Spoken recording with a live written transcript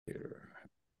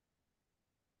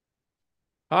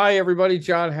Hi, everybody.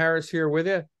 John Harris here with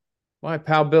you. My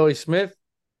pal Billy Smith.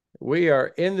 We are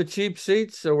in the cheap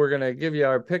seats, so we're going to give you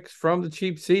our picks from the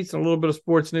cheap seats and a little bit of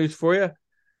sports news for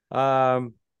you.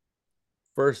 Um,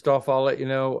 First off, I'll let you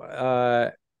know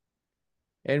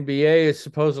NBA is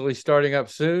supposedly starting up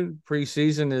soon.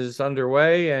 Preseason is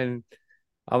underway, and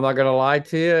I'm not going to lie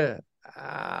to you.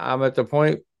 I'm at the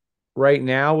point right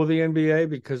now with the NBA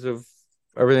because of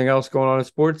everything else going on in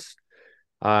sports.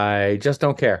 I just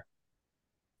don't care.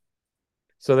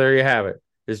 So there you have it.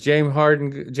 Is James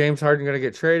Harden going to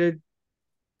get traded?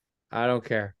 I don't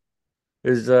care.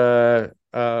 Is the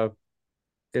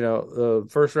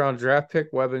first round draft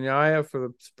pick Wembanyama for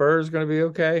the Spurs going to be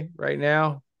okay right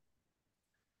now?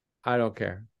 I don't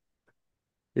care.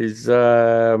 Is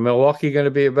Milwaukee going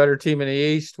to be a better team in the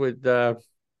East with Damian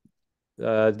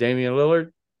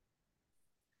Lillard?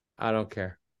 I don't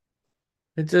care.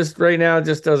 It just right now it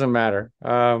just doesn't matter.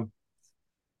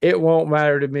 It won't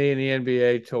matter to me in the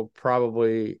NBA till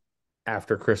probably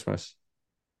after Christmas.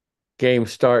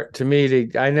 Games start to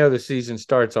me. I know the season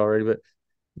starts already, but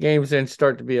games then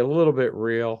start to be a little bit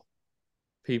real.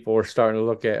 People are starting to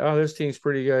look at, oh, this team's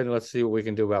pretty good, and let's see what we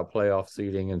can do about playoff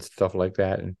seeding and stuff like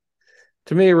that. And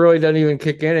to me, it really doesn't even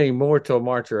kick in anymore till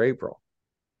March or April.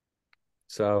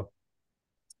 So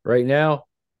right now,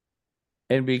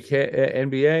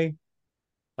 NBA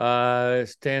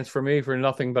stands for me for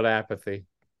nothing but apathy.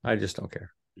 I just don't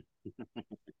care.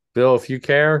 Bill, if you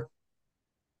care,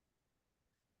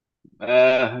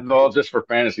 Well, just for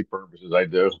fantasy purposes, I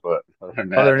do. But other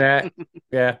than other that, than that,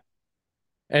 yeah.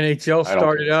 NHL I don't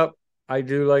started care. up. I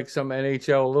do like some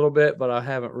NHL a little bit, but I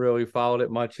haven't really followed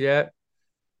it much yet.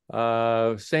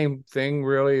 Same thing,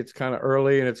 really. It's kind of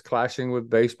early and it's clashing with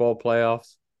baseball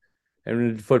playoffs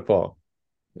and football.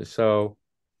 So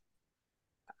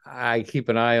I keep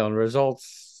an eye on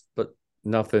results, but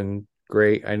nothing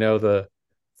great. I know the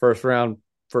first round,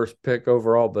 first pick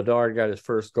overall, Bedard got his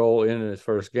first goal in his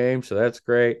first game, so that's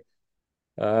great.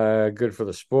 Good for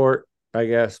the sport, I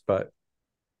guess, but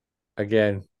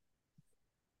again,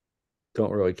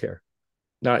 don't really care.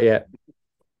 Not yet.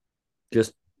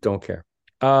 Just don't care.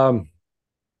 Um,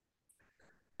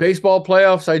 Baseball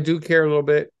playoffs, I do care a little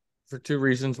bit for two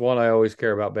reasons. One, I always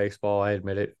care about baseball. I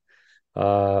admit it.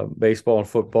 Baseball and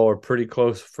football are pretty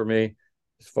close for me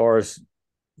as far as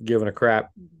giving a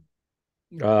crap.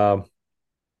 Uh,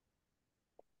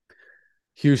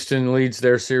 Houston leads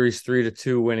their series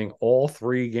 3-2, winning all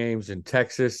three games in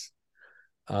Texas.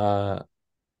 Uh,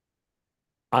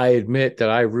 I admit that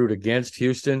I root against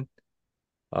Houston.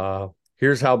 Uh,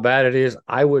 Here's how bad it is.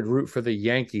 I would root for the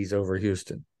Yankees over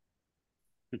Houston.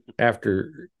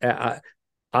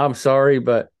 I'm sorry,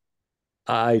 but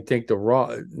I think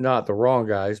not the wrong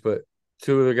guys, but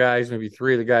two of the guys, maybe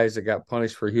three of the guys that got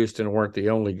punished for Houston weren't the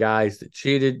only guys that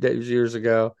cheated those years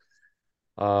ago.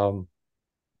 Um,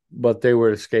 but they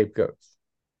were the scapegoats.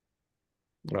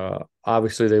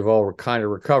 Obviously, they've all kind of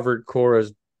recovered.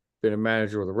 Cora's been a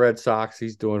manager with the Red Sox.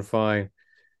 He's doing fine.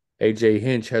 AJ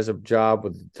Hinch has a job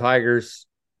with the Tigers.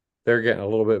 They're getting a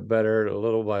little bit better,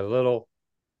 little by little.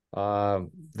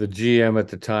 The GM at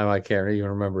the time, I can't even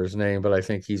remember his name, but I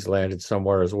think he's landed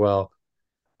somewhere as well.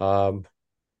 Um,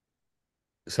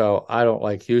 So I don't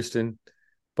like Houston,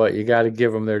 but you got to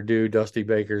give them their due. Dusty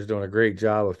Baker's doing a great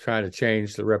job of trying to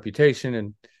change the reputation,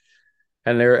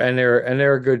 and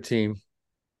they're a good team.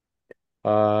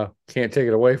 Can't take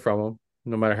it away from them,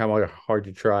 no matter how much hard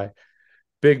you try.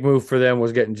 Big move for them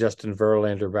was getting Justin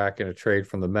Verlander back in a trade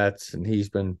from the Mets, and he's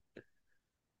been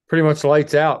pretty much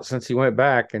lights out since he went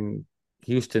back. And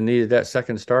Houston needed that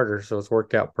second starter, so it's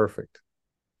worked out perfect.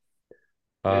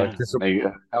 Yeah, Just and they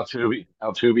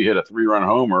Altuve hit a 3-run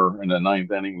homer in the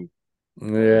ninth inning. To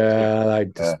Yeah, I uh,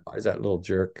 despise that little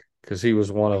jerk because he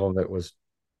was one of them that was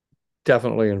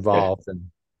definitely yeah, involved.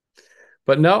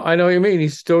 But no, I know what you mean.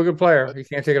 He's still a good player. but, You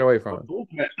can't take it away from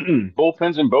but him.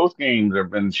 bullpens in both games have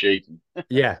been shaky.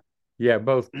 Yeah, yeah,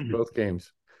 both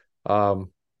games.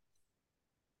 Um,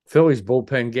 Philly's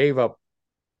bullpen gave up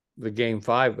the game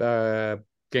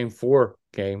four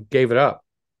game, gave it up.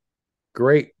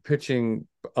 Great pitching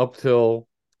up till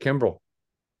Kimbrel.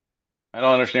 I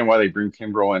don't understand why they bring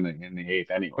Kimbrel in the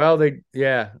eighth anyway. Well,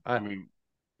 yeah, I mean,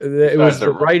 it besides was the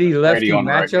the righty righty lefty on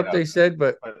the right, matchup. They said,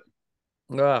 but but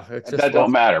it just that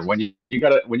don't wasn't. matter when you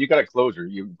got a closer,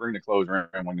 you bring the closer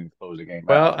in when you close the game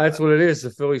Well, out. that's what it is. The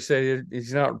Phillies say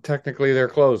he's not technically their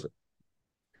closer.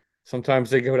 Sometimes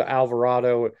they go to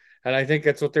Alvarado, and I think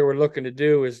that's what they were looking to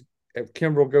do is if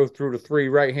Kimbrel go through to three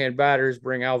right-hand batters,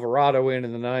 bring Alvarado in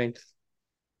the ninth.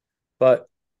 But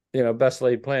best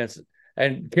laid plans.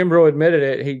 And Kimbrel admitted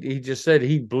it. He just said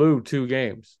he blew two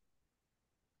games.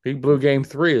 He blew game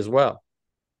three as well.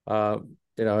 Uh,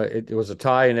 it was a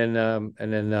tie, and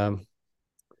then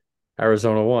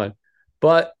Arizona won.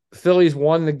 But Phillies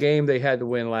won the game they had to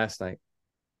win last night.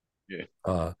 Yeah.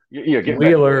 Uh, Yeah, getting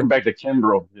Wheeler. back to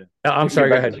Kimbrel. Yeah. I'm Getting sorry.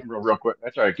 Go back to ahead. Kimbrel real quick.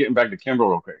 That's all right. Getting back to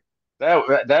Kimbrel real quick.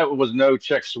 That was no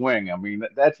check swing. I mean,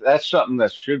 that's something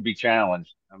that should be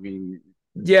challenged.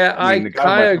 Yeah, I The guy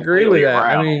kind went of agree with completely that.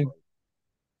 I around on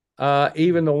mean,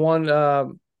 even the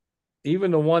one,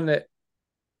 even the one that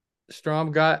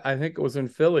Strom got, I think it was in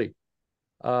Philly,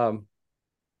 um,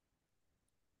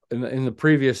 in the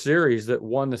previous series that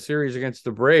won the series against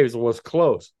the Braves was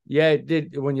close. Yeah, it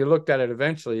did. When you looked at it,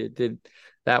 eventually, it did.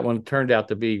 That one turned out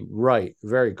to be right,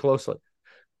 very closely.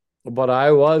 But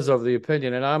I was of the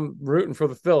opinion, and I'm rooting for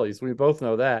the Phillies. We both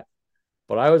know that.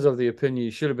 But I was of the opinion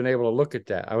you should have been able to look at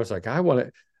that. I was like, I want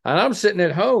to, and I'm sitting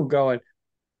at home going,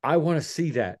 I want to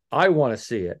see that. I want to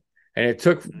see it. And it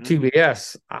took it.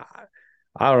 TBS.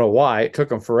 I don't know why it took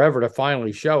them forever to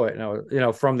finally show it. And I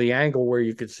was, from the angle where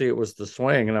you could see it was the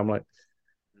swing, and I'm like,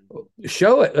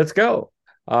 show it. Let's go.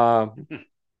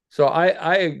 So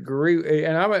I agree,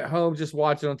 and I'm at home just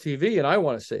watching on TV, and I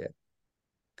want to see it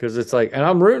because it's like, and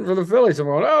I'm rooting for the Phillies. I'm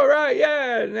going, oh right,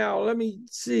 yeah. Now let me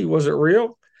see, was it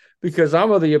real? Because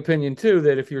I'm of the opinion too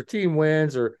that if your team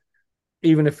wins, or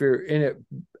even if you're in it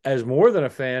as more than a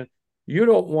fan, you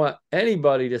don't want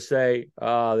anybody to say,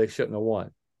 they shouldn't have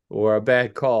won or a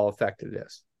bad call affected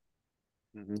this.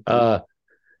 Mhm. Uh,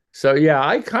 so yeah,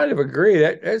 I kind of agree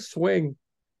that swing.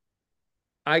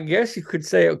 I guess you could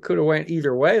say it could have went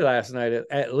either way last night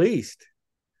at least.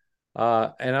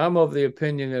 And I'm of the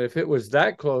opinion that if it was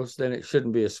that close, then it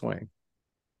shouldn't be a swing.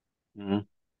 Mhm.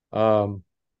 Um,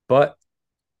 but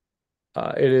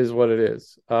it is what it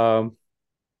is. There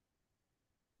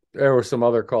were some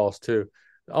other calls too.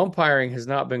 The umpiring has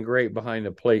not been great behind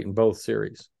the plate in both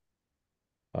series.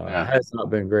 Yeah. Has not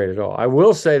been great at all. I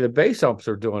will say the base umps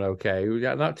are doing okay. We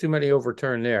got not too many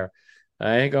overturned there.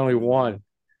 I think only Mhm. one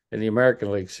in the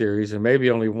American League series, and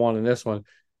maybe only one in this one,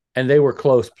 and they were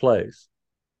close plays.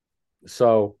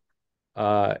 So,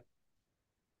 uh,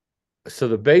 so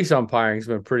the base umpiring has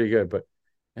been pretty good, but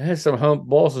it has some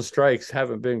balls and strikes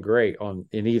haven't been great on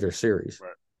in either series.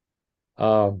 Right.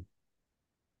 Um,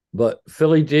 but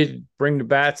Philly did bring the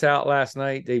bats out last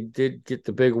night. They did get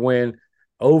the big win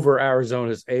over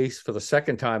Arizona's ace for the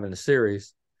second time in the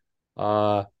series.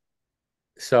 Uh,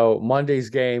 so Monday's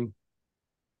game,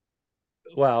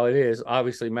 well, it is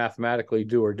obviously mathematically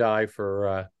do or die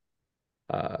for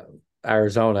uh,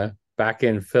 Arizona back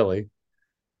in Philly.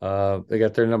 They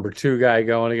got their number two guy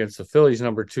going against the Phillies'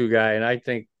 number two guy, and I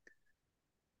think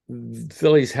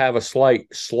Phillies have a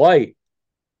slight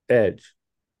edge.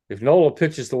 If Nola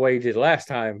pitches the way he did last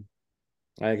time,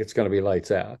 I think it's going to be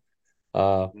lights out.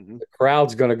 Mhm. The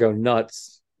crowd's going to go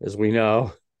nuts, as we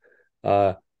know.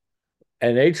 Uh,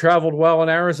 and they traveled well in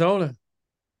Arizona.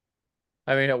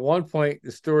 I mean, at one point,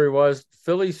 the story was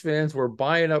Phillies fans were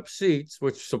buying up seats,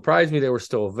 which surprised me they were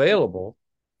still available.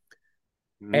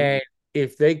 Mhm. And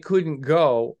if they couldn't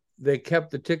go, they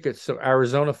kept the tickets so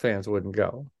Arizona fans wouldn't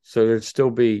go. So there'd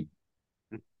still be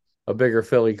a bigger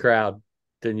Philly crowd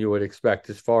than you would expect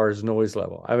as far as noise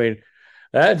level. I mean,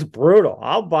 that's brutal.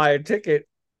 I'll buy a ticket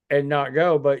and not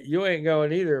go, but you ain't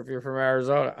going either if you're from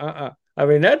Arizona. I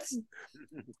mean, that's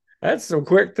some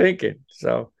quick thinking.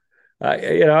 So,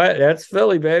 that's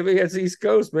Philly, baby. That's East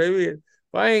Coast, baby. If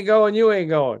I ain't going, you ain't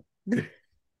going.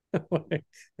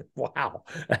 Wow,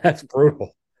 that's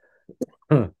brutal.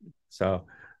 So,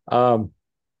 um,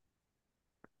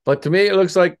 but to me, it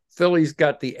looks like Philly's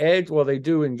got the edge. Well, they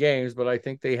do in games, but I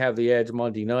think they have the edge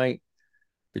Monday night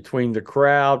between the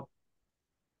crowd.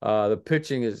 The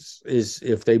pitching is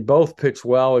if they both pitch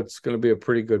well, it's going to be a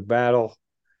pretty good battle.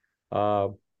 Uh,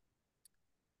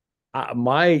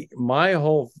 my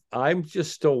whole I'm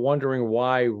just still wondering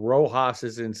why Rojas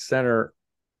is in center.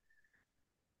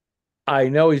 I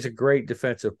know he's a great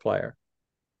defensive player,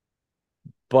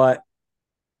 but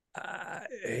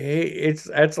it's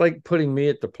that's like putting me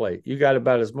at the plate. You got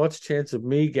about as much chance of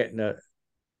me getting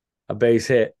a base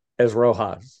hit as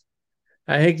Rojas.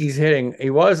 I think he's hitting. He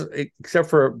was, except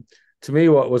for to me,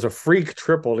 what was a freak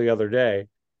triple the other day.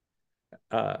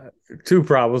 Uh, Two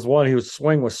problems. One, his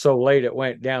swing was so late it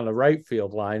went down the right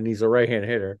field line. And he's a right-hand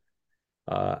hitter,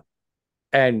 uh,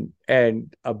 and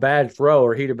a bad throw,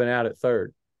 or he'd have been out at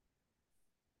third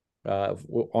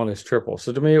on his triple.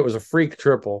 So to me, it was a freak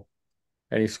triple,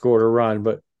 and he scored a run.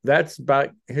 But that's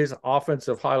about his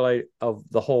offensive highlight of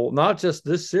the whole, not just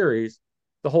this series,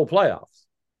 the whole playoffs.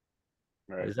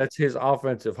 Right. That's his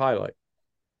offensive highlight.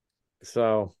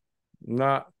 So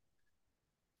not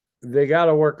they got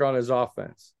to work on his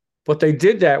offense. But they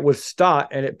did that with Stott,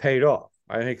 and it paid off.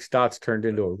 I think Stotts turned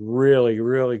into a really,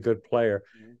 really good player.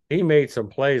 Mhm. He made some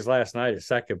plays last night at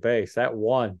second base. That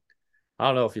one, I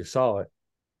don't know if you saw it.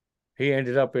 He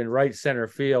ended up in right center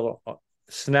field,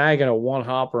 snagging a one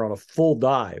hopper on a full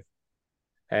dive.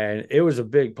 And it was a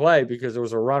big play because there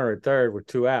was a runner at third with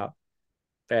two out.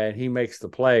 And he makes the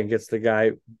play and gets the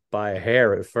guy by a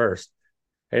hair at first.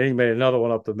 And he made another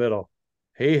one up the middle.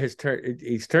 He's turned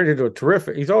into a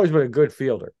terrific, he's always been a good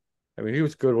fielder. I mean, he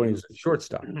was good when he was a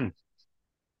shortstop. Mhm.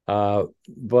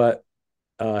 But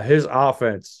his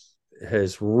offense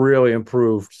has really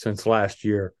improved since last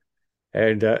year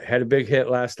and had a big hit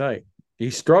last night. He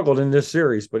struggled in this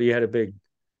series, but he had a big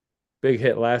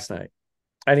hit last night.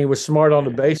 And he was smart on the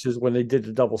Yeah. bases when they did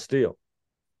the double steal.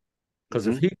 Because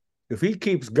Hmm. if he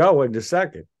keeps going to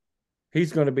second,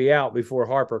 he's going to be out before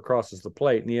Harper crosses the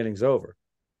plate and the inning's over.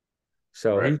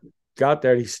 So Right. he got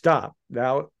there and he stopped.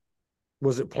 Now,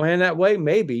 was it planned that way?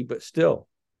 Maybe, but still,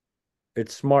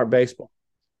 it's smart baseball.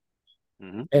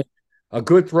 Hmm. And a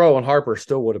good throw on Harper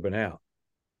still would have been out.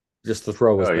 Just the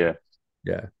throw was Oh bad. yeah.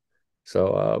 Yeah.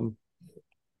 So,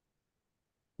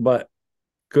 but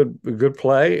good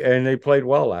play, and they played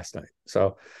well last night.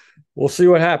 So we'll see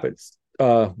what happens.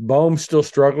 Bohm's still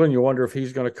struggling. You wonder if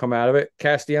he's going to come out of it.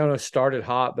 Castellanos started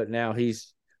hot, but now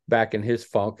he's back in his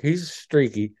funk. He's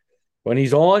streaky. When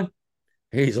he's on,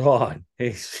 he's on.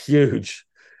 He's huge.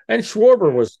 And Schwarber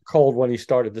Yeah. was cold when he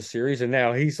started the series, and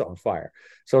now he's on fire.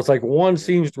 So it's like one Yeah.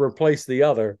 seems to replace the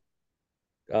other,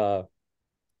 uh,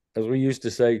 as we used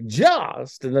to say,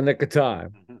 just in the nick of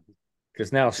time. Mhm.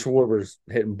 Because now Schwarber's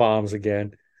hitting bombs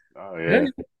again. Oh And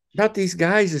then yeah. about these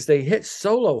guys is they hit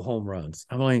solo home runs.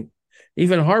 I'm like,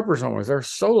 even Harper's home runs, they're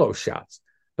solo shots.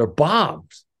 They're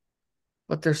bombs,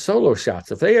 but they're solo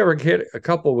shots. If they ever hit a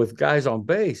couple with guys on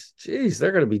base, geez,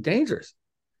 they're going to be dangerous.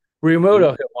 Hmm.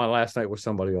 Riomoto hit one last night with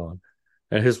somebody on,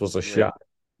 and his was a Yeah. shot.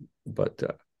 But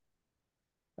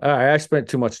I spent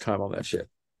too much time on that shit.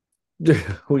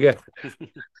 We got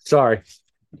sorry,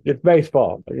 it's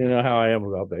baseball. You know how I am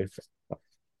about baseball.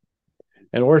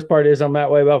 And the worst part is I'm that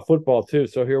way about football too.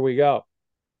 So here we go.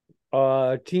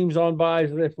 Teams on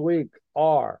buys this week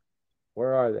are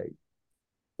where are they?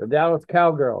 The Dallas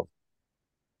Cowgirls,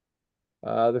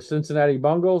 the Cincinnati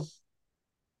Bungles,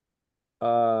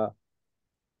 uh,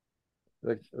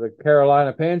 the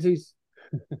Carolina Pansies.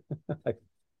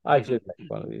 I should make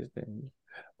fun of these teams,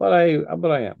 but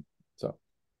I am. So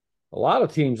a lot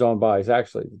of teams on buys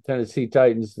actually: the Tennessee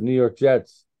Titans, the New York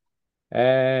Jets,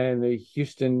 and the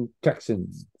Houston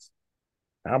Texans.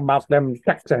 How about them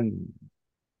Texans?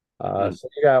 So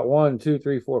you got one, two,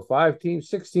 three, four, five teams,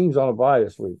 six teams on a buy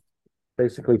this week.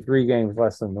 Basically, three games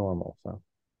less than normal. So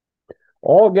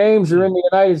all games are in the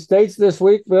United States this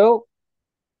week, Bill.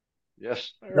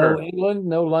 Yes, No sir. England,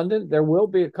 no London. There will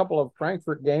be a couple of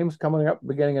Frankfurt games coming up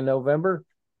beginning in November,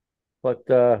 but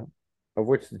of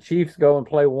which the Chiefs go and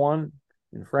play one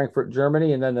in Frankfurt,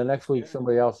 Germany, and then the next week Yeah.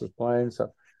 somebody else is playing.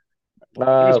 So I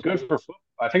think it's uh, good for football.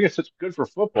 I think it's good for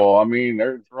football. I mean,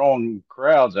 they're drawing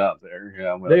crowds out there.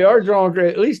 Yeah. they are drawing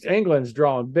great. At least England's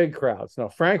drawing big crowds. Now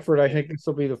Frankfurt, I Yeah. think this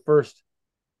will be the first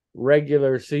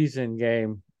regular season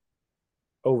game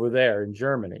over there in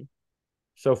Germany.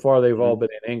 So far, they've all Hmm. been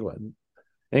in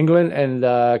England, and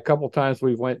a couple times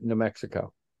we've went into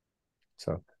Mexico.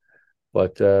 So,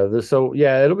 but so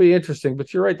yeah, it'll be interesting.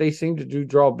 But you're right; they seem to do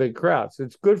draw big crowds.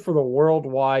 It's good for the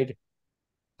worldwide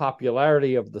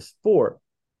popularity of the sport.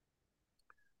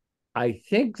 I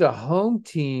think the home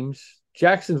teams,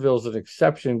 Jacksonville's an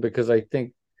exception because I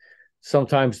think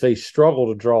sometimes they struggle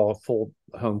to draw a full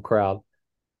home crowd.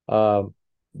 Um,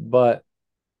 but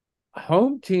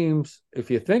home teams,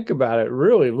 if you think about it,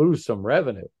 really lose some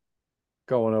revenue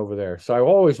going over there. So I've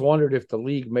always wondered if the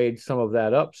league made some of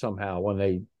that up somehow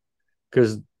when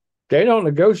because they don't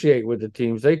negotiate with the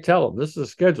teams. They tell them this is a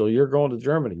schedule. You're going to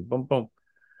Germany. Boom, boom.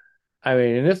 I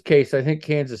mean, in this case, I think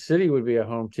Kansas City would be a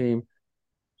home team.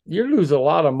 You lose a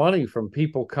lot of money from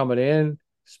people coming in,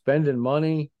 spending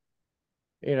money.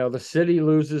 You know, the city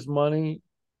loses money.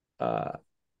 Of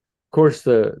course,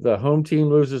 the home team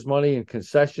loses money in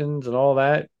concessions and all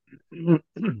that. To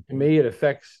me, it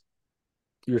affects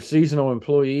your seasonal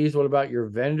employees. What about your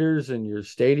vendors and your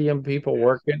stadium people Yes.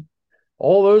 working?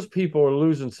 All those people are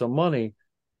losing some money.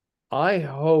 I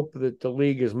hope that the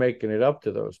league is making it up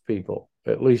to those people,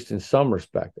 at least in some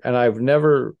respect. And I've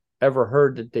never ever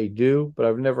heard that they do, but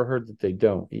I've never heard that they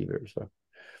don't either. So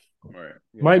Right.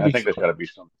 Yeah. might I be think there's got to be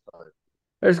some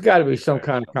there's got to be some respect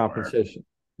kind of somewhere. compensation.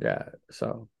 Yeah.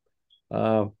 So,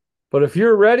 um, but if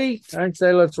you're ready, I'd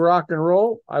say let's rock and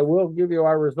roll. I will give you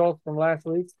our results from last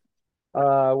week,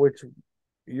 which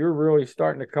you're really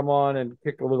starting to come on and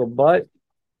kick a little butt.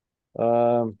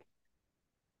 Um,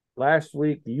 last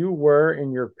week you were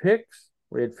in your picks.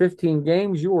 We had 15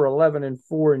 games. You were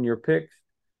 11-4 in your picks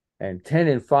and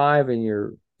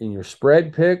 10-5 in your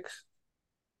spread picks.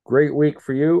 Great week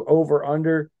for you. Over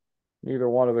under. Neither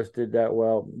one of us did that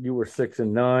well. You were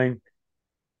 6-9.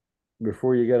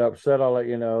 Before you get upset, I'll let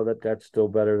you know that that's still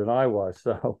better than I was.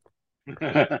 So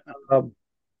um,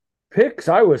 picks,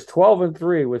 I was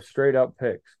 12-3 with straight up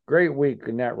picks. Great week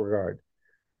in that regard.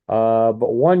 But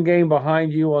one game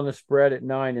behind you on the spread at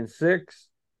 9-6,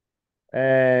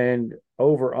 and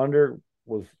over under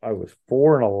was I was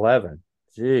 4-11.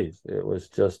 Jeez, it was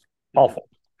just awful.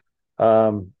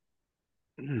 Um,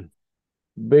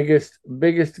 biggest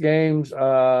games.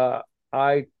 I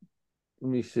let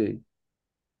me see.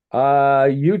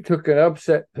 You took an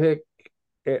upset pick,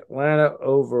 Atlanta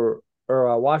over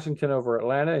or Washington over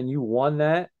Atlanta, and you won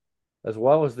that as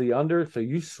well as the under. So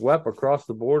you swept across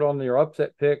the board on your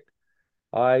upset pick.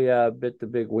 I bit the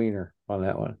big wiener on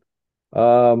that one.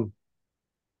 Um,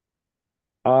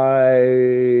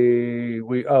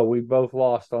 we both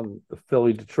lost on the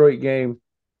Philly Detroit game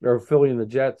or Philly and the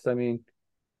Jets. I mean,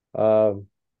 um,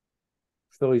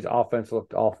 Philly's offense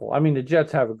looked awful. I mean, the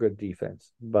Jets have a good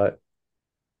defense, but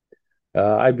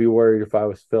I'd be worried if I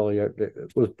was Philly.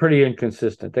 It was pretty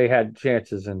inconsistent. They had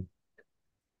chances and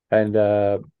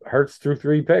Hurts threw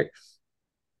three picks.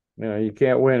 You know, you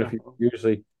can't win if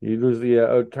you lose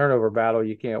the turnover battle.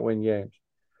 You can't win games.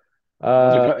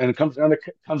 Uh, And it comes down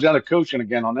to coaching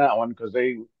again on that one because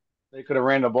they could have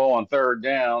ran the ball on third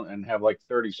down and have like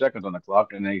 30 seconds on the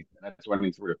clock, and that's when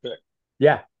they threw a pick.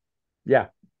 yeah, yeah.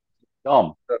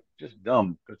 Dumb, just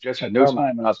dumb because Jets had no Um,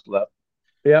 timeouts left.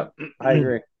 yep, I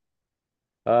agree.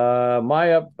 My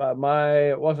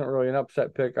it wasn't really an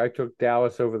upset pick. I took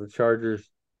Dallas over the Chargers.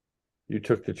 You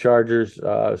took the Chargers,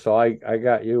 so I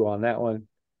got you on that one.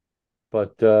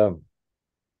 But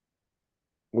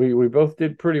we both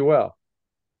did pretty well.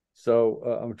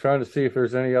 So I'm trying to see if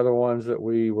there's any other ones that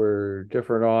we were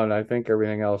different on. I think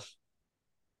everything else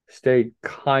stayed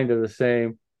kind of the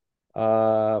same.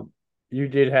 Uh, you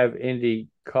did have Indy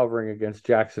covering against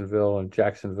Jacksonville, and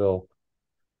Jacksonville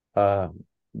uh,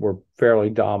 were fairly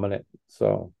dominant.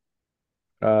 So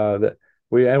that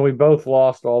we both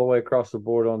lost all the way across the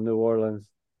board on New Orleans.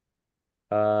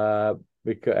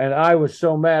 Because and I was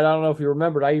so mad. I don't know if you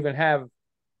remembered.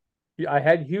 I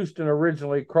had Houston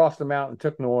originally, crossed them out and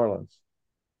took New Orleans,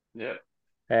 Yeah.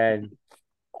 and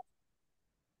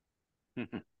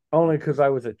only because I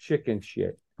was a chicken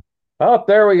shit. Oh,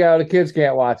 there we go. The kids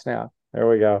can't watch now. There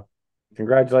we go.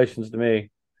 Congratulations to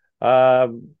me.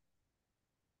 Um,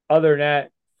 Other than that,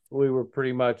 we were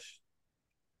pretty much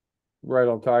right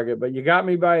on target. But you got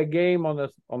me by a game on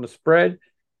the spread,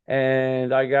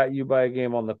 and I got you by a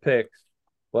game on the picks.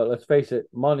 But let's face it,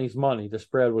 money's money. The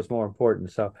spread was more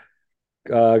important. So,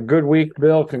 good week,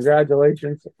 Bill.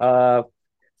 Congratulations.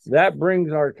 That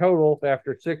brings our total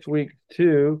after 6 weeks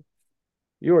to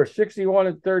you are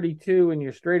 61-32 in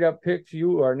your straight up picks.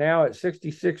 You are now at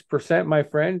 66%, my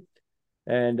friend,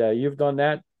 and you've done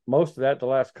that most of that the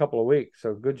last couple of weeks.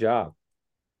 So good job.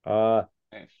 Uh,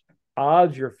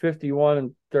 Odds, you're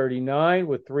 51-39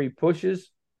 with three pushes.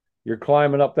 You're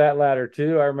climbing up that ladder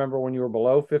too. I remember when you were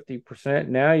below 50%.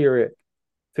 Now you're at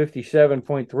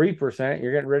 57.3%.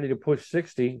 You're getting ready to push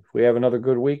 60 if we have another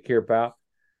good week here, pal.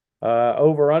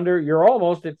 Over under, you're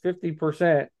almost at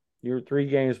 50%. You're three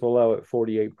games below at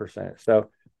 48%. So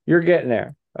you're getting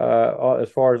there as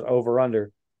far as over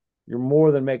under. You're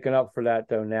more than making up for that,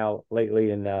 though, now lately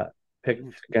in picks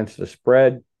against the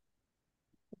spread.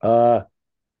 I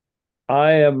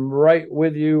am right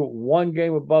with you, one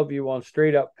game above you on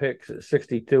straight up picks at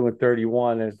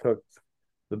 62-31, and it took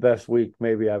the best week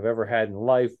maybe I've ever had in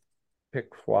life,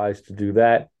 picks wise, to do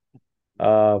that.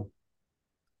 So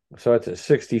it's at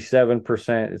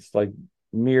 67%. It's like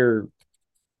mere,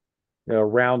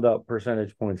 round up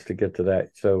percentage points to get to that.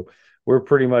 So we're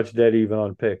pretty much dead even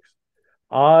on picks.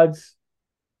 Odds,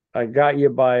 I got you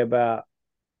by about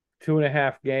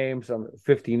 2.5 games. I'm at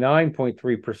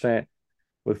 59.3%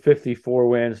 with 54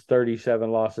 wins,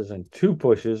 37 losses, and two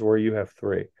pushes where you have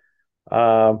three.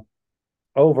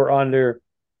 Over under,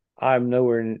 I'm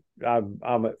nowhere.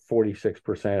 I'm at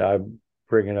 46%.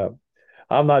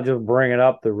 I'm not just bringing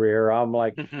up the rear. I'm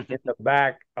like in the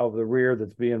back of the rear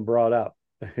that's being brought up.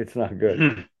 It's not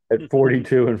good at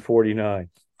 42-49.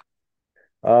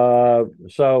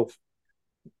 So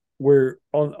we're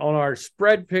on our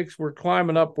spread picks. We're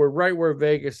climbing up. We're right where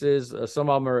Vegas is. Some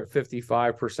of them are at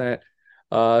 55%.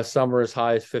 Some are as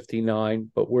high as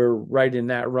 59, but we're right in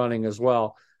that running as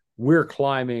well. We're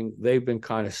climbing. They've been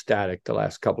kind of static the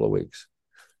last couple of weeks.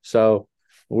 So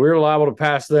we're liable to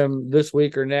pass them this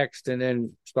week or next and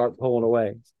then start pulling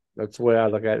away. That's the way I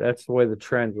look at it. That's the way the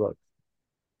trend looks.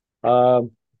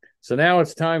 Um, so now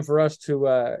it's time for us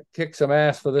to kick some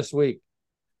ass for this week.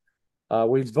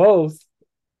 We both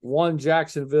won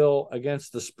Jacksonville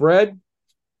against the spread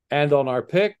and on our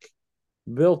pick.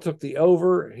 Bill took the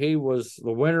over. He was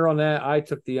the winner on that. I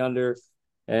took the under.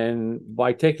 And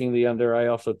by taking the under, I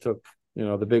also took,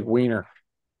 the big wiener.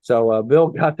 So Bill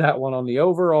got that one on the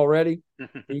over already.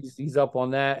 He's up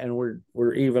on that, and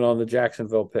we're even on the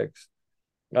Jacksonville picks.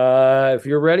 If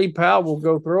you're ready, pal, we'll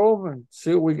go through them and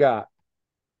see what we got.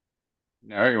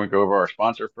 All right, you want to go over our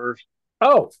sponsor first?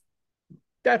 Oh,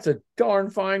 that's a darn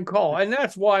fine call. And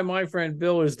that's why my friend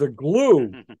Bill is the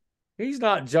glue. He's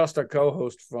not just a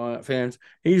co-host, fans.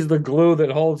 He's the glue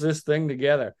that holds this thing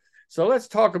together. So let's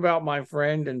talk about my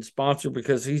friend and sponsor,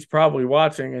 because he's probably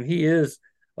watching, and he is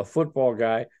a football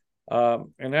guy.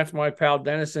 And that's my pal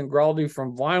Dennis Ingraldi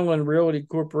from Vineland Realty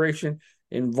Corporation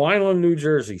in Vineland, New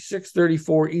Jersey,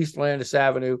 634 East Landis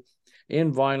Avenue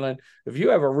in Vineland. If you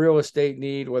have a real estate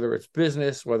need, whether it's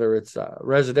business, whether it's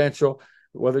residential,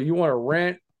 whether you want to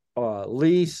rent,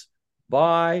 lease,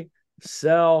 buy,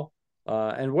 sell,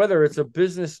 and whether it's a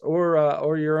business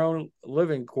or your own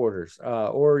living quarters,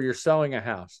 or you're selling a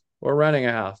house or renting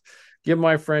a house, give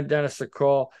my friend Dennis a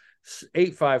call,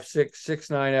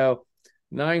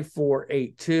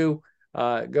 856-690-9482.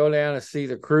 Go down and see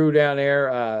the crew down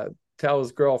there. Tell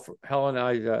his girl Helen,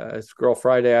 his girl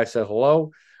Friday, I said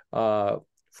hello.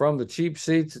 From the Cheap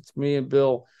Seats, it's me and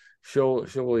Bill. She'll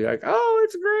be like, "Oh,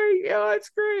 it's great. Yeah, it's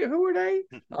great. Who are they?"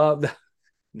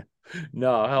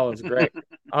 No, Helen's great.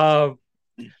 And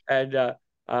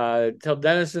tell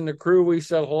Dennis and the crew we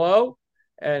said hello,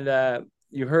 and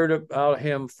you heard about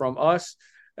him from us.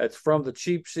 That's from the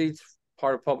Cheap Seats,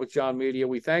 part of Public John Media.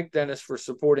 We thank Dennis for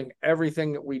supporting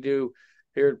everything that we do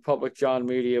here at Public John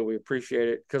Media. We appreciate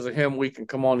it. Because of him, we can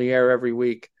come on the air every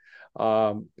week,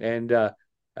 and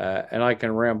I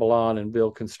can ramble on, and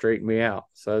Bill can straighten me out.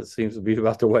 So it seems to be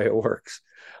about the way it works.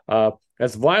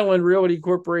 That's Vineland Realty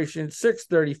Corporation,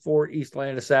 634 East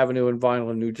Landis Avenue in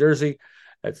Vineland, New Jersey.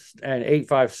 That's and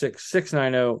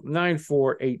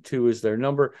 856-690-9482 is their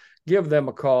number. Give them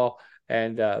a call,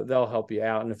 and they'll help you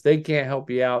out. And if they can't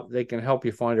help you out, they can help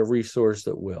you find a resource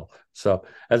that will. So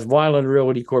that's Vineland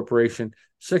Realty Corporation,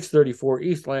 634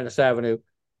 East Landis Avenue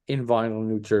in Vineland,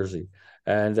 New Jersey.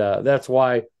 And that's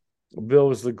why Bill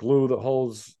is the glue that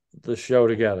holds the show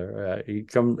together. He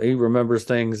remembers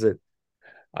things that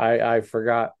I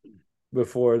forgot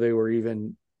before they were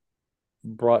even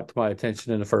brought to my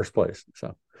attention in the first place.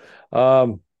 So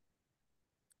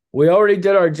we already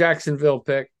did our Jacksonville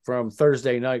pick from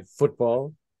Thursday Night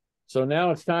Football. So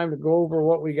now it's time to go over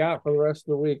what we got for the rest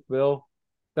of the week, Bill.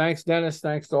 Thanks, Dennis.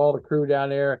 Thanks to all the crew down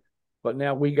there. But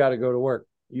now we got to go to work.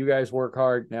 You guys work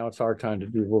hard. Now it's our time to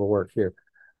do a little work here.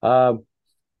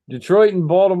 Detroit and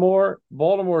Baltimore.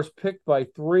 Baltimore's picked by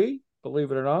 3,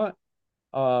 believe it or not.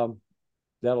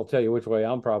 That'll tell you which way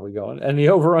I'm probably going. And the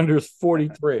over-under is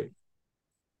 43.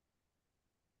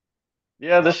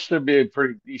 Yeah, this should be a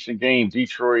pretty decent game.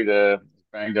 Detroit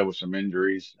banged up with some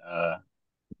injuries.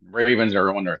 Ravens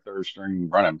are on their third string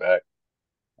running back.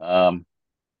 I'm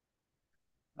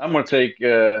going to take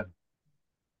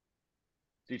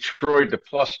Detroit to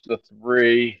plus the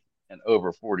 3 and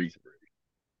over 43.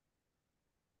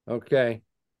 Okay.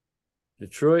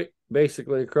 Detroit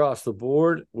basically across the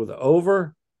board with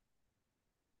over,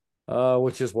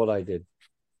 which is what I did.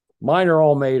 Mine are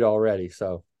all made already,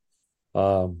 so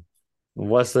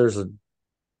unless there's a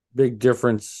big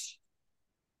difference,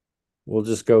 we'll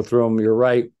just go through them. You're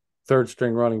right. Third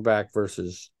string running back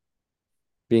versus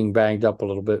being banged up a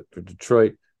little bit for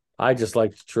Detroit. I just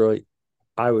like Detroit.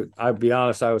 I'd be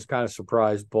honest, I was kind of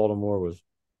surprised Baltimore was.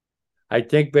 I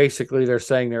think basically they're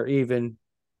saying they're even.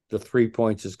 The 3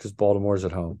 points is because Baltimore's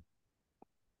at home.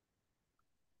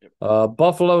 Yep.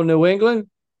 Buffalo, New England,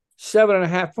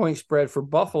 7.5 point spread for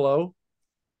Buffalo.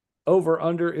 Over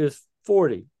under is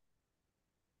 40.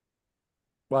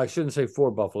 Well, I shouldn't say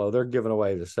for Buffalo. They're giving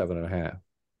away the 7.5.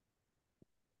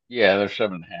 Yeah, they're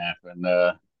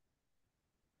 7.5,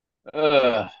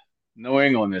 and New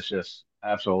England is just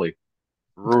absolutely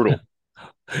brutal.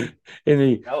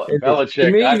 Belichick, to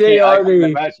me, I can't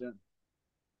imagine.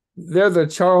 They're the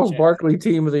Charles Barkley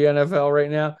team of the NFL right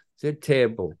now. They're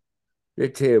terrible. They're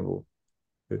terrible.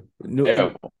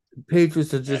 Terrible.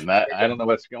 Patriots are just. I don't know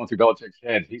what's going through Belichick's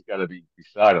head. He's got to be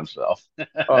beside himself.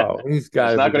 Oh, he's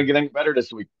got. It's not going to get any better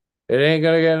this week. It ain't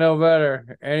going to get no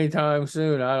better anytime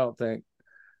soon, I don't think.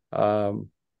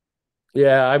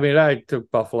 Yeah, I mean, I took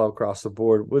Buffalo across the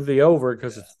board with the over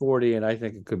because it's 40, and I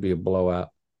think it could be a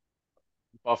blowout.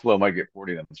 Buffalo might get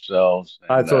 40 themselves.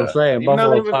 That's what I'm saying.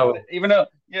 Even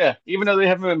Yeah, even though they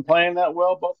haven't been playing that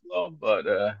well, Buffalo, but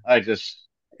Yeah, just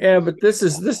but get this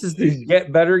is the lazy.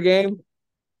 get better game.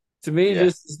 To me, Yeah,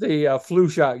 this is the flu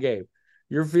shot game.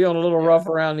 You're feeling a little yeah. rough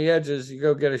around the edges, you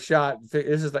go get a shot.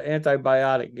 This is the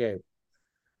antibiotic game.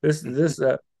 This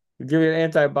give you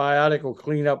an antibiotic will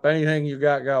clean up anything you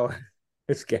got going.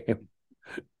 This game,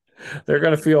 they're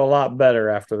going to feel a lot better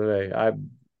after the day.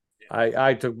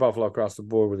 I took Buffalo across the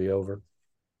board with the over.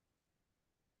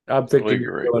 I'm Totally thinking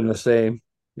agree. you're doing the same.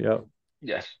 Yeah,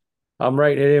 Yes. I'm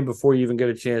writing it in before you even get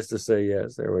a chance to say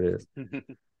yes. There it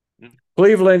is.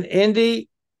 Cleveland, Indy,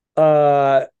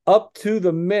 up to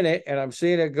the minute, and I'm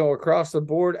seeing it go across the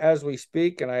board as we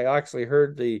speak. And I actually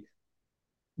heard the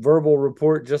verbal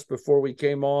report just before we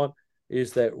came on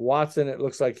is that Watson, it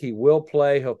looks like he will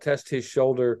play. He'll test his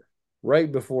shoulder right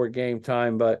before game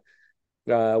time, but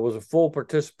was a full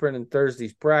participant in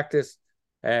Thursday's practice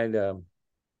and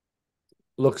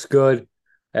looks good.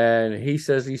 And he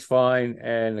says he's fine,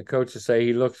 and the coaches say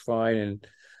he looks fine. And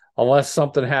unless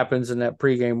something happens in that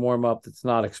pregame warm-up that's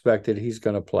not expected, he's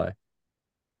going to play.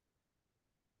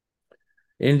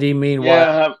 Indy, meanwhile,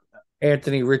 Yeah.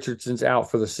 Anthony Richardson's out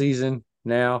for the season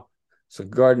now. So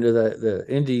Gardner, the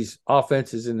Indy's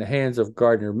offense is in the hands of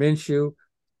Gardner Minshew.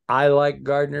 I like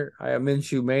Gardner. I have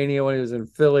Minshew mania when he was in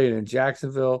Philly and in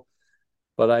Jacksonville,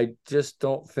 but I just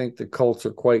don't think the Colts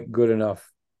are quite good enough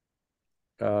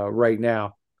right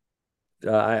now.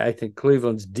 I think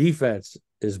Cleveland's defense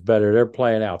is better. They're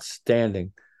playing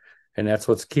outstanding, and that's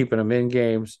what's keeping them in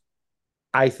games.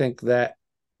 I think that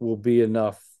will be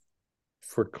enough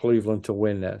for Cleveland to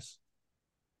win this.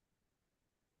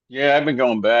 Yeah, I've been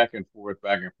going back and forth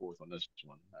on this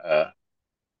one.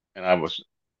 And I was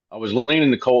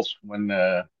leaning the Colts when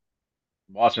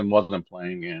Watson wasn't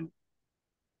playing, and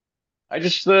I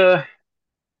just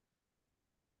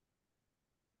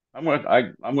I'm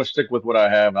gonna stick with what I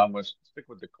have. I'm gonna stick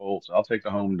with the Colts. I'll take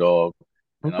the home dog,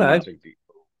 and I'm gonna Okay. take the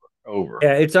over.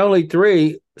 Yeah, it's only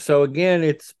three. So again,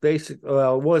 it's basic.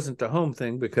 Well, it wasn't the home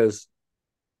thing because,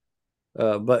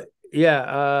 but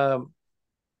yeah,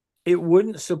 it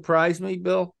wouldn't surprise me,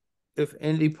 Bill, if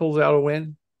Indy pulls out a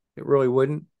win. It really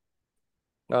wouldn't.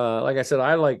 Like I said,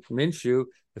 I like Minshew.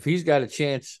 If he's got a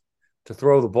chance to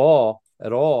throw the ball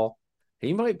at all,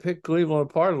 he might pick Cleveland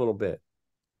apart a little bit.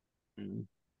 Mhm.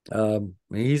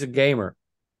 He's a gamer.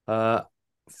 Uh,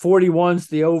 41's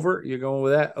the over. You're going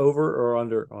with that over or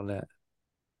under on that?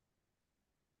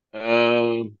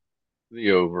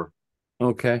 The over.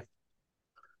 Okay.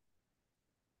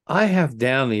 I have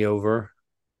down the over.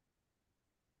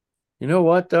 You know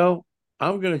what, though?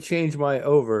 I'm going to change my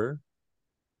over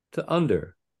to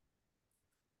under.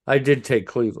 I did take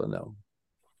Cleveland,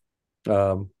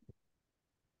 though.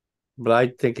 But I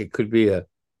think it could be a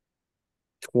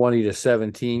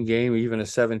 20-17 game, even a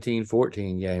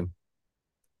 17-14 game.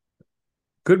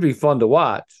 Could be fun to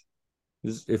watch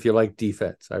if you like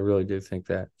defense. I really do think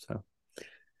that. So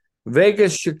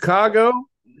Vegas, Chicago.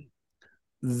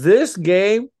 This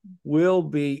game will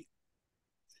be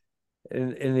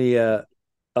in in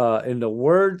the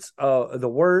words of the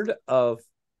word of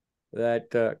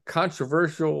that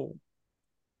controversial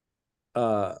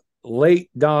late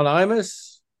Don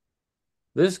Imus.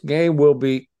 This game will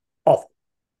be awful.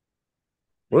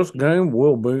 This game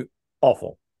will be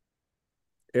awful.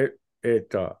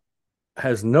 It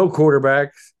has no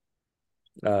quarterbacks.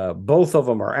 Both of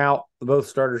them are out. Both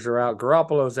starters are out.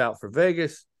 Garoppolo's out for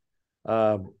Vegas.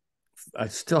 Um, I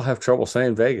still have trouble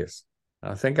saying Vegas.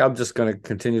 I think I'm just going to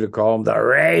continue to call them the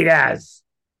Raiders.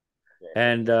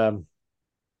 And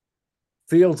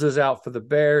Fields is out for the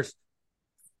Bears.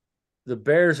 The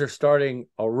Bears are starting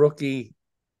a rookie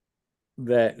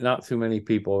that not too many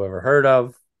people have ever heard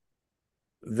of.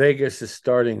 Vegas is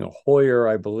starting a Hoyer,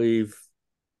 I believe.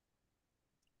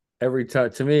 Every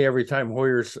time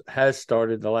Hoyer has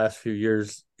started the last few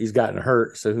years, he's gotten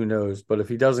hurt. So who knows? But if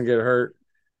he doesn't get hurt,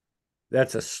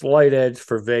 that's a slight edge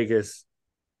for Vegas.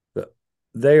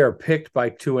 They are picked by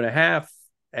 2.5,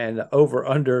 and the over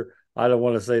under. I don't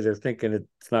want to say they're thinking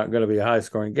it's not going to be a high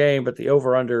scoring game, but the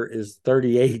over under is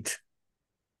 38.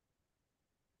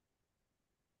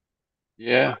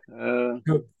 Yeah.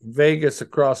 Vegas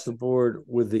across the board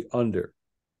with the under.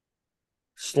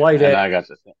 Slight And edge. I got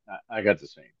the same. I got the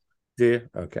same. Do you?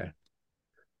 Okay.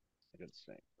 I got the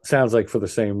same. Sounds like for the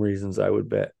same reasons, I would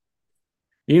bet.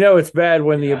 You know, it's bad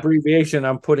when the Yeah. abbreviation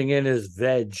I'm putting in is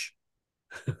veg.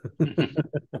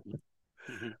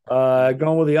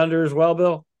 Going with the under as well,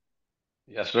 Bill?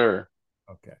 Yes, sir.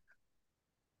 Okay.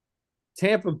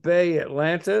 Tampa Bay,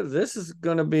 Atlanta. This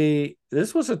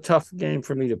was a tough game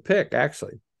for me to pick,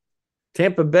 actually.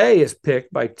 Tampa Bay is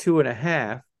picked by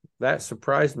 2.5. That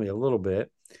surprised me a little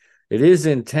bit. It is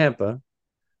in Tampa.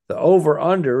 The over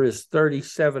under is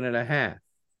 37.5.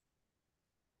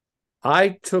 I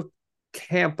took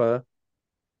Tampa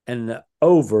and the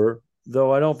over,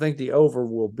 though I don't think the over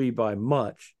will be by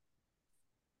much.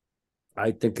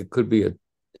 I think it could be a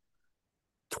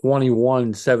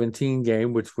 21-17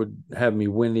 game, which would have me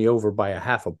win the over by a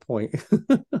half a point.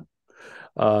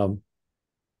 um,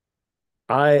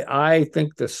 I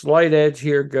think the slight edge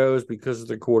here goes because of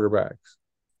the quarterbacks.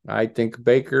 I think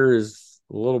Baker is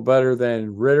a little better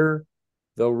than Ritter,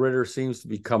 though Ritter seems to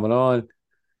be coming on.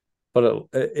 But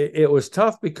it was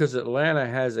tough because Atlanta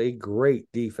has a great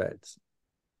defense,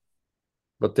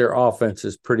 but their offense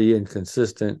is pretty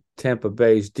inconsistent. Tampa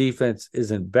Bay's defense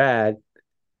isn't bad,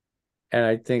 and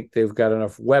I think they've got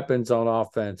enough weapons on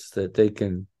offense that they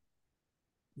can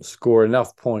score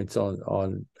enough points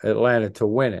on Atlanta to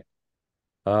win it.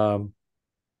 Um,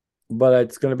 but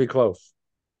it's going to be close,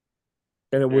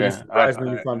 and it wouldn't Yeah, surprise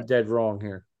me if I'm dead wrong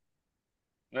here.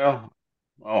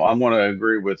 well, I'm going to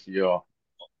agree with you.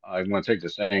 I'm going to take the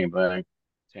same thing,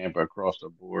 Tampa across the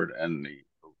board, and the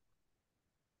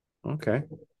Okay.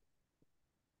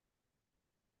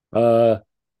 Uh,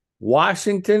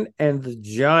 Washington and the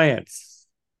Giants.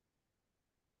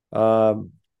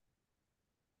 Um,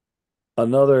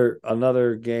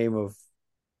 another game of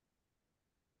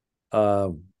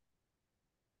um,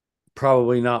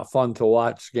 probably not fun to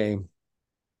watch game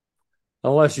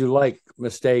unless you like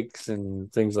mistakes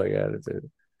and things like that.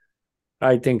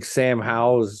 I think Sam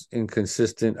Howell is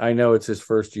inconsistent. I know it's his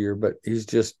first year, but he's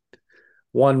just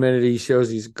 1 minute he shows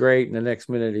he's great, and the next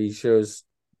minute he shows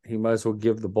he might as well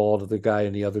give the ball to the guy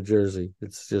in the other jersey.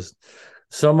 It's just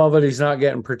some of it he's not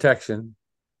getting protection.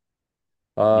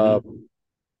 Uh, Mhm.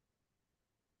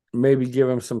 maybe give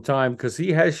him some time because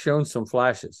he has shown some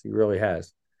flashes. He really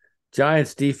has.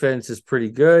 Giants defense is pretty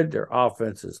good. Their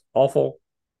offense is awful.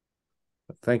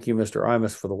 Thank you, Mr.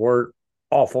 Imus, for the word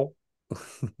awful,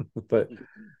 but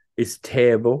it's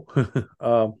terrible.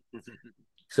 um,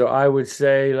 so I would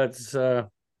say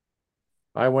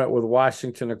I went with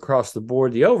Washington across the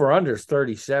board. The over under is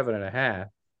 37.5.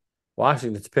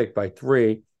 Washington's picked by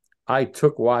 3. I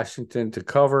took Washington to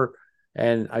cover,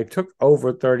 and I took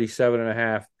over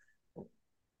 37.5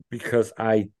 because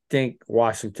I think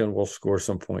Washington will score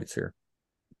some points here.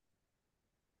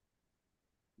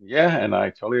 Yeah, and I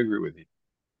totally agree with you.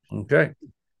 Okay.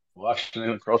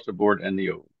 Washington across the board and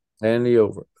the over. And the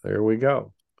over. There we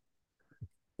go.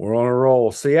 We're on a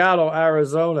roll. Seattle,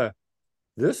 Arizona.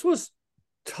 This was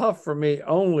tough for me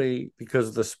only because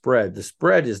of the spread. The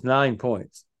spread is 9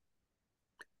 points.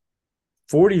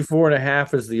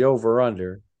 44.5 is the over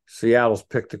under. Seattle's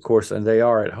picked, of course, and they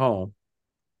are at home.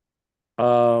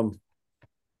 Um,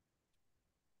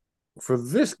 for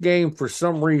this game, for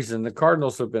some reason, the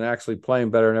Cardinals have been actually playing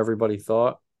better than everybody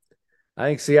thought. I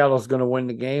think Seattle's going to win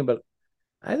the game, but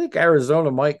I think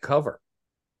Arizona might cover.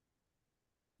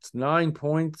 It's 9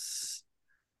 points.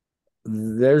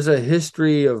 There's a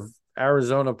history of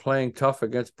Arizona playing tough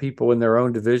against people in their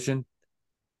own division.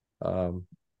 Um,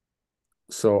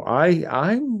 so I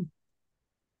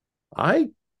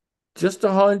just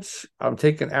a hunch. I'm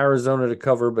taking Arizona to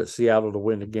cover, but Seattle to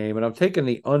win the game, and I'm taking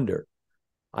the under.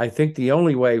 I think the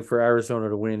only way for Arizona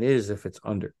to win is if it's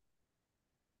under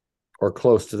or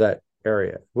close to that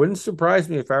area. Wouldn't surprise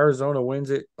me if Arizona wins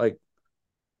it like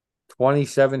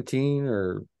 2017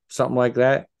 or something like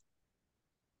that.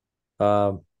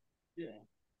 Um, Yeah.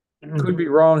 could be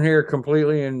wrong here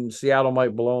completely, and Seattle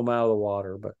might blow them out of the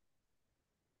water, but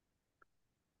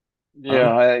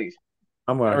Yeah, I'm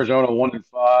I'm gonna Arizona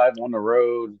 1-5 on the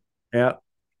road. yeah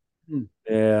Hmm.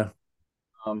 yeah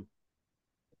Um,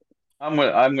 I'm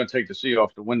gonna take the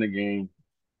Seahawks to win the game.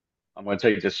 I'm gonna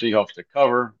take the Seahawks to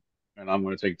cover, and I'm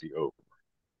gonna take the over.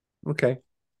 okay.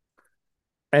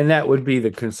 And that would be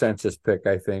the consensus pick,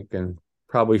 I think, and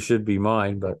probably should be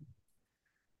mine, but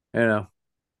you know,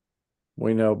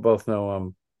 we know both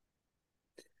know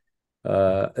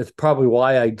it's probably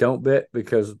why I don't bet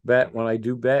because when I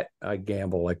do bet, I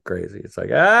gamble like crazy. It's like,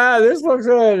 this looks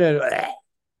good. And,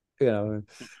 you know,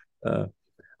 uh,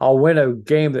 I'll win a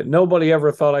game that nobody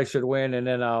ever thought I should win, and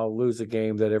then I'll lose a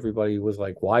game that everybody was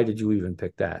like, why did you even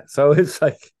pick that? So it's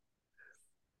like,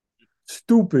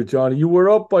 stupid, Johnny. You were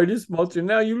up by this much and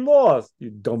now you lost,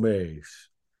 you dumbass.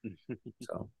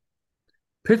 So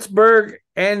Pittsburgh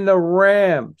and the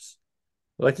Rams.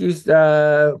 Like you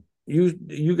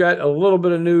got a little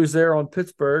bit of news there on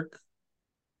Pittsburgh.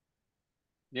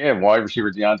 Yeah, wide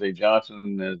receiver Deontay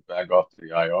Johnson is back off the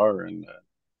IR, and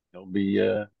he'll be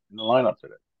in the lineup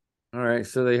today. All right,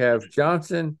 so they have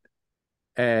Johnson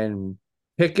and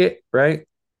Pickett, right?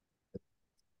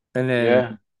 And then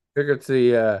Yeah, Pickett's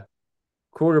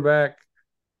quarterback.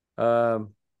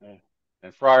 Um, Yeah.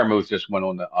 And Fryermuth just went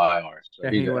on the IR, so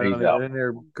and he went on he's it, out. and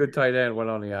their good tight end went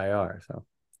on the IR, so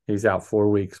he's out 4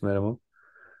 weeks minimum.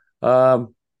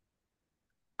 Um,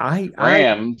 The I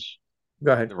Rams,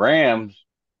 go ahead. the Rams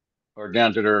are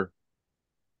down to their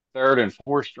third and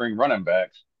fourth string running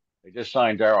backs. They just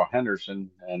signed Darrell Henderson,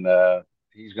 and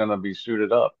he's going to be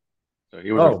suited up. So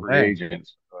he was a Oh free man, agent.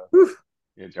 Whew.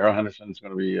 Yeah, Darrell Henderson's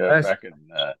going to be last back in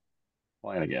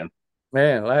playing again.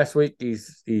 last week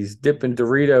he's dipping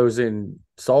Doritos in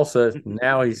salsa.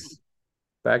 Now he's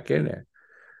back in there.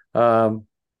 Um,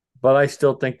 but I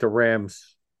still think the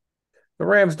Rams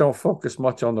don't focus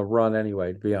much on the run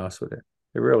anyway. To be honest with you,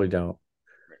 they really don't.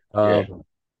 Yeah, Um,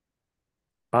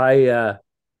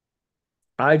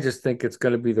 I just think it's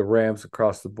going to be the Rams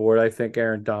across the board. I think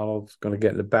Aaron Donald's going to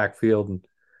get in the backfield and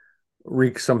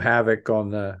wreak some havoc on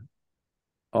the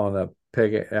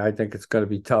pig. I think it's going to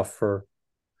be tough for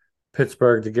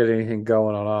Pittsburgh to get anything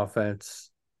going on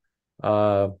offense.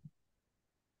 Uh,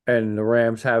 and the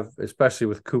Rams have, especially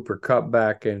with Cooper Kupp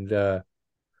back and uh,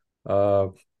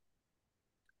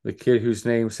 the kid whose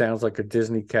name sounds like a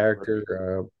Disney rookie,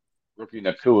 character, rookie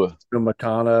Nakua.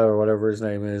 Matana or whatever his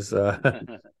name is.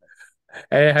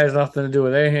 And it has nothing to do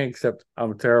with anything except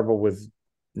I'm terrible with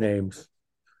names.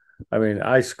 I mean,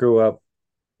 I screw up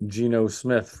Geno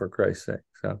Smith for Christ's sake.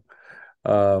 So,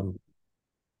 um,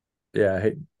 yeah,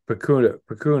 hey,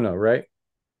 Pacuna, right?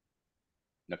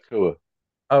 Nakua.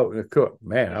 Oh, Nakua.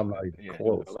 Man, Yeah, I'm not even yeah.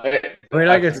 close. I mean,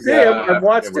 I can see him. I've I forget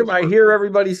watched what him. his I first hear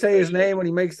everybody say his base is. name when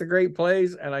he makes the great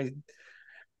plays, and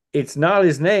it's not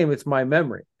his name. It's my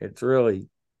memory. It's really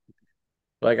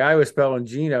like I was spelling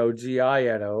Gino,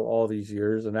 Gino, all these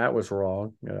years, and that was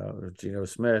wrong. It was Geno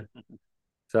Smith.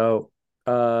 So,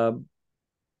 um,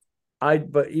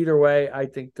 but either way, I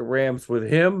think the Rams with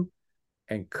him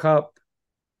and Cup,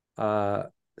 uh,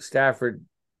 Stafford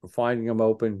finding him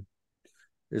open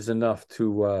is enough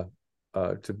to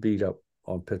beat up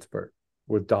on Pittsburgh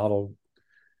with Donald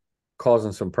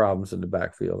causing some problems in the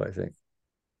backfield. I think.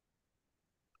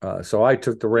 So I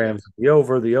took the Yeah. Rams the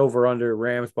over under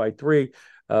Rams by 3.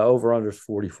 Over under is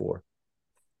 44.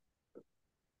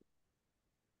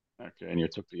 Okay, and you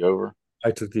took the over.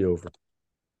 I took the over.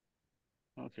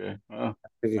 Okay. Well, I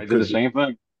think I it did the could be. same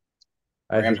thing.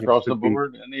 I Rams think it across the could be.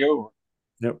 board and the over.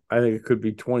 Yep. I think it could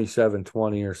be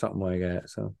 27-20 or something like that.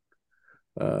 So,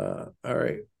 all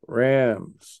right,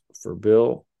 Rams for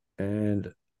Bill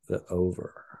and the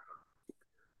over.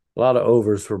 A lot of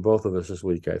overs for both of us this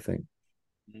week, I think.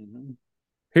 Mm-hmm.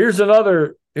 Here's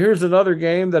another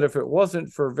game that if it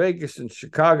wasn't for Vegas and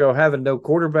Chicago having no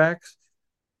quarterbacks,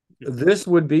 this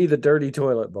would be the dirty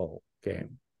toilet bowl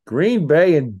game. Green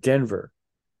Bay and Denver.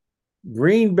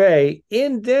 Green Bay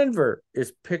in Denver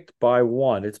is picked by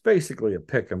 1. It's basically a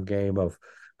pick 'em game of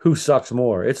who sucks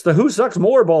more. It's the who sucks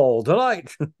more bowl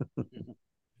tonight.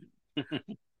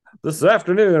 This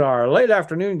afternoon, our late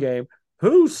afternoon game.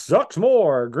 Who sucks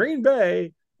more, Green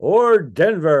Bay or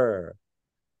Denver?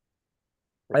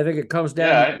 I think it comes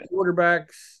down to Yeah,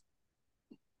 quarterbacks.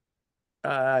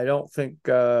 I don't think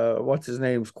what's his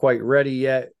name's quite ready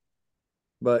yet,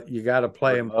 but you got to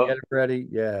play Jordan him to get Love. him ready.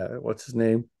 Yeah, what's his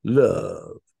name?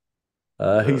 Love.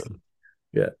 He's Love.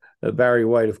 yeah, Barry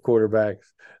White of quarterbacks.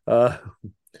 Uh,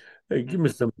 hey, give me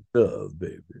some love,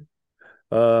 baby.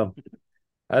 Uh,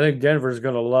 I think Denver's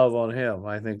going to love on him.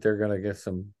 I think they're going to get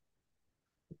some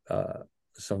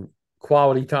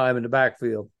quality time in the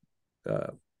backfield. Uh,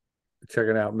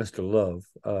 Checking out Mr.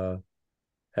 Love.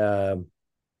 Um,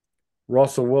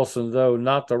 Russell Wilson, though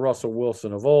not the Russell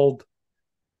Wilson of old,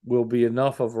 will be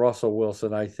enough of Russell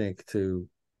Wilson, I think, to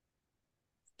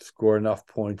score enough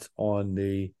points on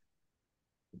the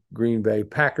Green Bay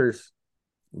Packers.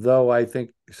 Though I think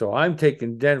so, I'm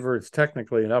taking Denver. It's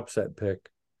technically an upset pick,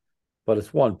 but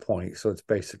it's 1 point, so it's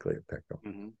basically a pick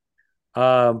 'em.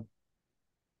 Mm-hmm.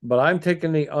 But I'm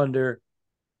taking the under.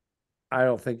 I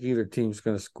don't think either team's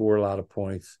going to score a lot of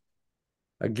points.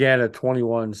 Again, a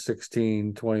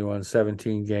 21-16,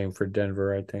 21-17 game for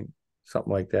Denver, I think.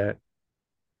 Something like that.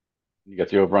 You got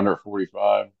the over under at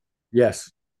 45. Is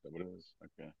Yes, that what it is?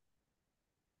 Okay.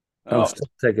 I'm Oh, still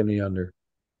taking the under.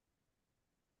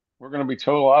 we're going to be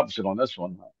total opposite on this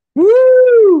one.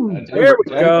 Woo! There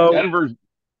we go.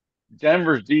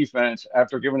 Denver's defense,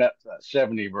 after giving that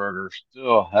 70 burger,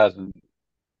 still hasn't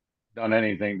done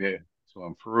anything to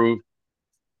improve.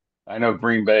 I know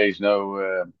Green Bay's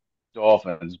no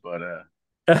Dolphins, but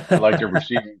I like their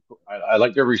receiving. I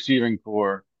like their receiving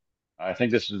core. I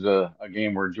think this is a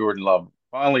game where Jordan Love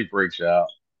finally breaks out,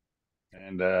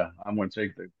 and I'm going to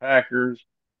take the Packers,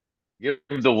 give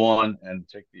the 1, and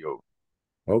take the over.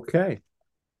 Okay.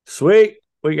 Sweet.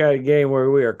 We got a game where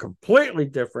we are completely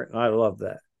different, and I love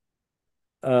that.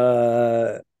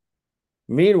 Uh,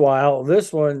 Meanwhile,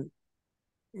 this one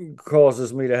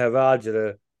causes me to have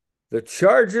agita. The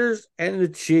Chargers and the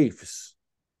Chiefs.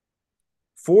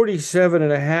 47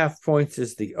 and a half points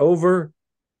is the over.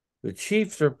 The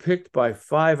Chiefs are picked by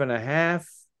 5.5.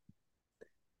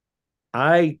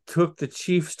 I took the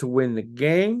Chiefs to win the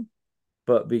game,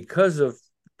 but because of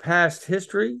past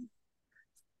history,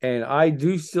 and I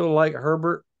do still like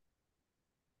Herbert,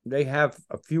 they have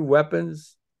a few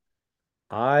weapons.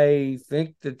 I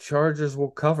think the Chargers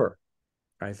will cover.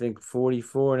 I think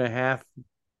 44 and a half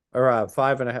or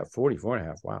 5.5, 44 and a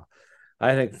half. Wow.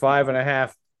 I think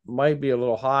 5.5 might be a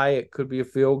little high. It could be a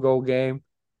field goal game.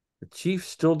 The Chiefs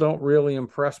still don't really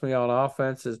impress me on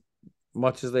offense as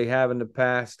much as they have in the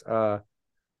past.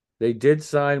 They did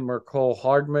sign Mercole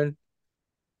Hardman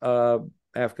uh,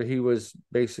 after he was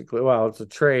basically, well, it's a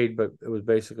trade, but it was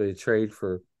basically a trade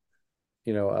for,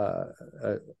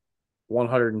 a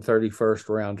 131st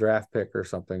round draft pick or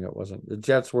something. It wasn't. The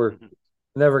Jets were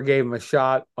never gave him a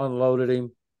shot, unloaded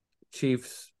him.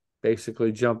 Chiefs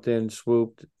basically jumped in,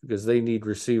 swooped because they need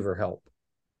receiver help.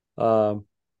 Um,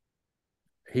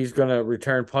 he's going to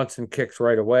return punts and kicks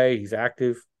right away. He's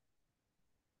active.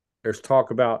 There's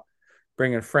talk about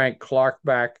bringing Frank Clark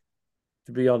back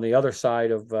to be on the other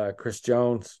side of Chris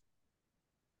Jones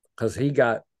because he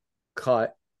got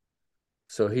cut,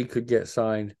 so he could get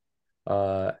signed.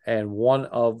 And one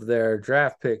of their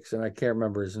draft picks, and I can't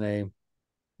remember his name,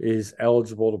 is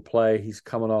eligible to play. He's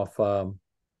coming off uh,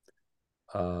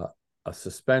 a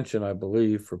suspension, I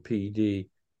believe, for PED.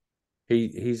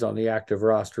 He's on the active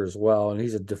roster as well, and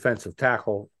he's a defensive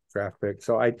tackle draft pick.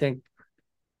 So I think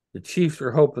the Chiefs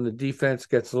are hoping the defense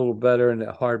gets a little better and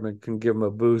that Hardman can give them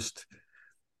a boost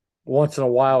once in a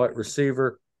while at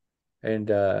receiver and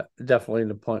definitely in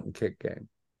the punt and kick game.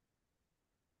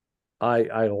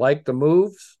 I like the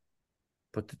moves,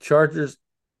 but the Chargers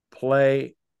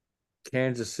play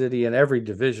Kansas City in every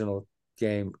divisional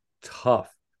game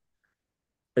tough.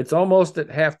 It's almost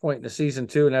at half point in the season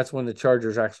too, and that's when the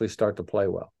Chargers actually start to play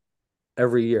well.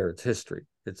 Every year, it's history.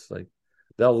 It's like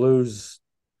they'll lose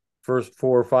first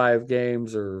 4 or 5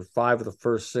 games or 5 of the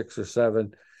first 6 or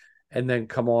 7, and then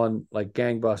come on like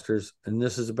gangbusters. And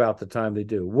this is about the time they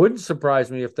do. Wouldn't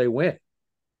surprise me if they win,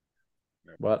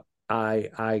 but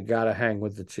I gotta hang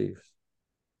with the Chiefs.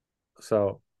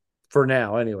 So for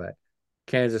now, anyway,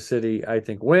 Kansas City I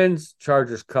think wins.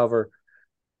 Chargers cover.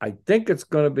 I think it's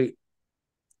going to be.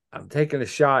 I'm taking a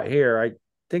shot here. I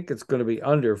think it's going to be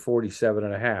under 47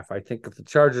 and a half. I think if the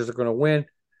Chargers are going to win,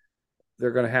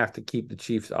 they're going to have to keep the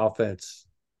Chiefs offense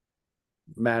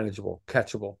manageable,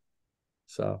 catchable.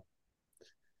 So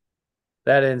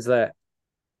that ends that.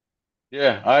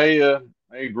 Yeah, I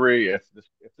agree. If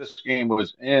this game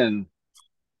was in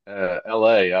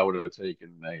LA, I would have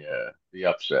taken the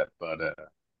upset, but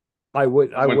I I'm going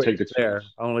to wouldn't take the there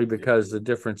Chiefs. only Yeah, because the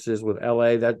difference is with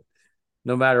LA that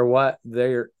no matter what,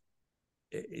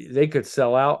 they could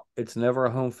sell out. It's never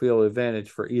a home field advantage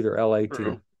for either LA team.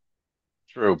 true,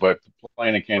 true, but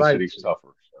playing in Kansas Right. City's tougher.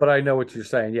 So, But I know what you're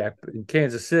saying. Yeah. In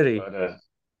Kansas City, but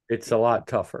it's a lot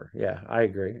tougher. Yeah, I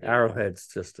agree. yeah, Arrowhead's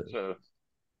just a so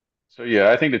so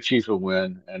yeah, I think the Chiefs will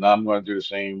win, and I'm going to do the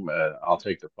same. I'll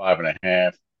take the 5.5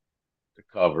 to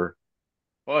cover,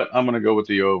 but I'm going to go with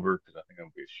the over because I think I'm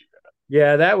going to be a shootout.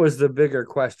 yeah, that was the bigger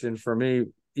question for me,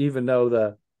 even though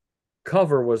the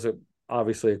cover was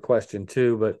obviously a question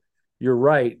too, but you're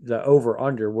right. The over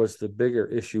under was the bigger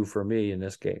issue for me in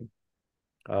this game.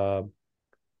 Um,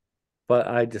 but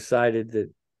I decided that,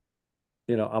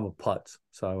 I'm a putz.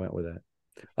 So I went with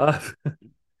that.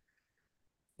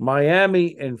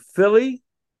 Miami and Philly,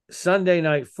 Sunday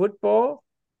night football.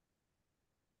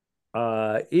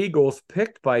 Eagles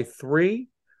picked by 3.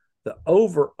 The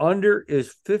over under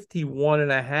is 51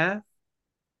 and a half.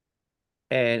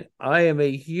 And I am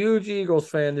a huge Eagles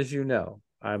fan, as you know.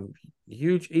 I'm a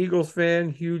huge Eagles fan,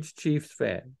 huge Chiefs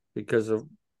fan, because of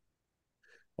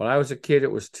when I was a kid,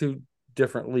 it was 2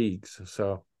 different leagues.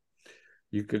 So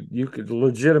you could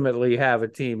legitimately have a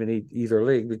team in either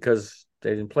league because they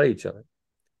didn't play each other.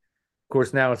 Of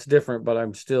course, now it's different, but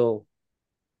I'm still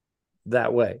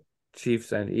that way.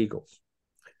 Chiefs and Eagles.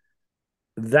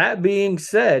 That being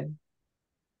said,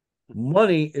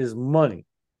 money is money.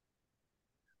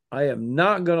 I am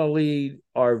not going to lead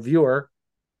our viewer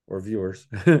or viewers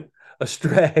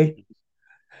astray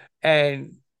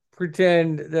and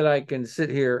pretend that I can sit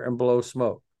here and blow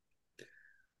smoke.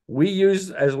 We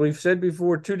use, as we've said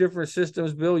before, 2 different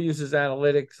systems. Bill uses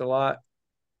analytics a lot.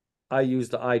 I use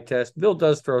the eye test. Bill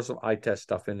does throw some eye test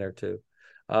stuff in there too.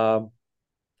 Um,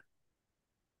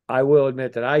 I will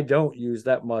admit that I don't use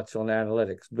that much on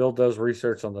analytics. Bill does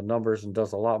research on the numbers and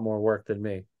does a lot more work than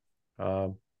me.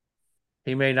 Um,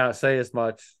 he may not say as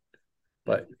much,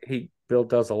 but Bill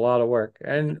does a lot of work,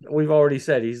 and we've already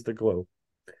said he's the glue.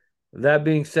 That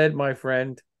being said, my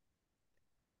friend,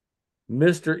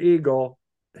 Mr. Eagle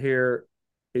here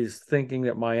is thinking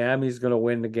that Miami's going to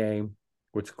win the game,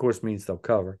 which of course means they'll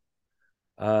cover.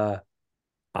 Uh,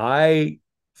 I,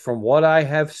 from what I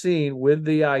have seen with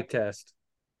the eye test,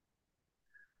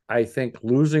 I think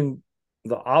losing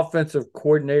the offensive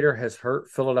coordinator has hurt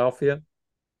Philadelphia.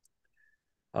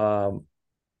 Um,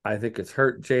 I think it's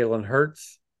hurt Jalen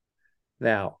Hurts.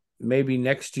 Now, maybe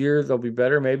next year they'll be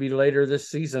better. Maybe later this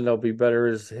season they'll be better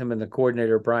as him and the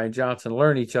coordinator, Brian Johnson,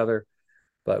 learn each other.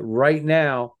 But right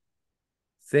now,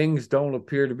 things don't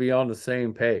appear to be on the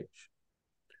same page.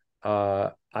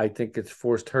 I think it's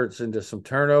forced Hurts into some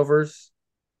turnovers.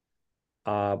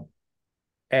 Uh,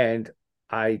 and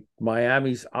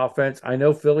Miami's offense, I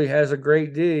know Philly has a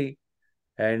great D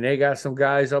and they got some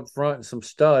guys up front and some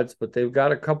studs, but they've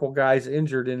got a couple guys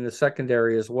injured in the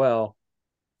secondary as well.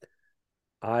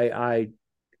 I I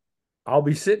I'll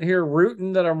be sitting here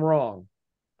rooting that I'm wrong.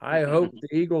 I hope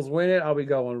the Eagles win it. I'll be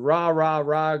going rah rah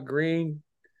rah green,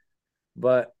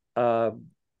 but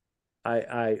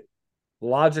I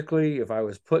logically, if I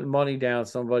was putting money down,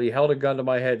 somebody held a gun to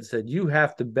my head and said, "You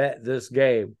have to bet this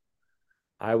game."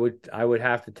 I would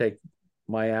have to take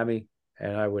Miami,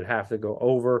 and I would have to go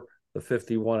over the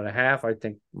 51 and a half. I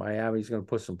think Miami's going to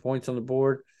put some points on the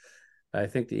board. I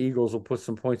think the Eagles will put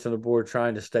some points on the board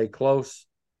trying to stay close.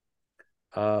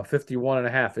 51 and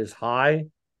a half is high,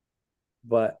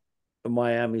 but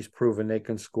Miami's proven they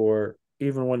can score.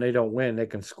 Even when they don't win, they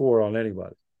can score on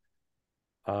anybody.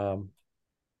 Um,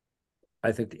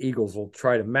 I think the Eagles will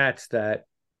try to match that,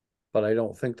 but I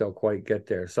don't think they'll quite get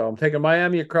there. So I'm taking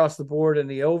Miami across the board in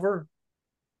the over.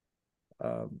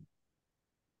 Um,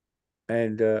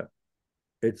 and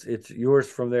it's yours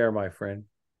from there, my friend.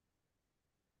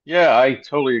 Yeah, I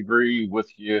totally agree with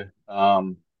you.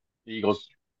 The Eagles,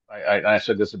 I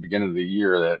said this at the beginning of the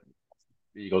year that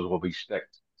the Eagles will be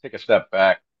take a step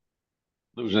back,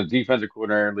 losing the defensive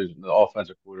coordinator, losing the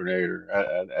offensive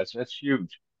coordinator. That's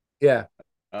huge. Yeah,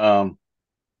 Um,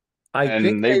 I think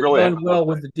and they they've really have done enough. well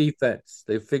with the defense.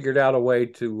 They've figured out a way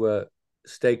to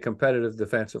stay competitive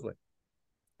defensively,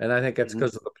 and I think that's Mhm.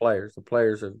 because of the players. The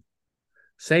players are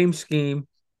same scheme,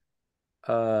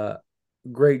 uh,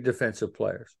 great defensive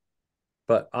players,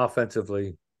 but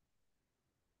offensively,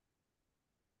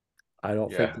 I don't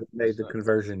think Yeah, they've made that's the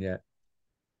conversion yet.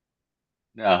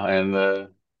 yeah, and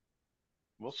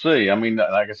we'll see. I mean,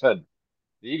 like I said,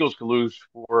 the Eagles could lose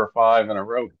 4 or 5 in a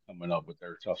row coming up with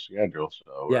their tough schedule.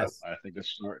 So Yes. I think this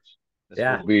starts. This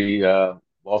Yeah. will be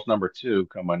loss number 2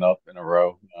 coming up in a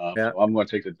row. Yeah. So I'm going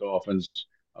to take the Dolphins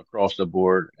across the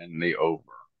board and the over.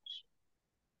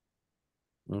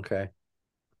 Okay.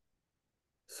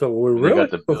 So we're And they really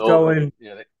got the both Bill. going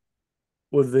Yeah,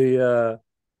 with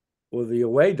the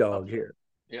away dog upset. here,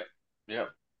 Yep, yep.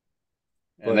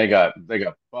 And but they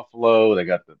got Buffalo. They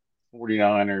got the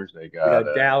 49ers. They we got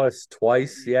got Dallas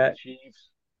twice The yet. Chiefs.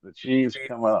 The Chiefs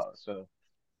coming Chiefs. up. So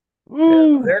Yeah,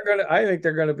 woo. they're gonna. I think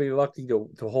they're gonna be lucky to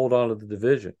hold on to the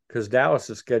division because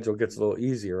Dallas's schedule gets a little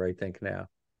easier. I think now,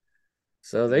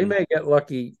 so they Mhm. may get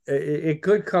lucky. It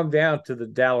could come down to the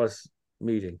Dallas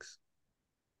meetings.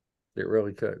 It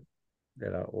really could.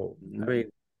 Well, I Mhm.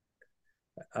 mean,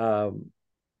 um,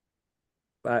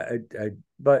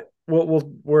 but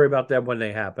we'll worry about them when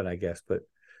they happen, I guess. But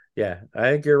yeah,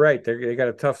 I think you're right. They got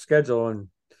a tough schedule, and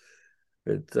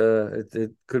it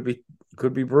could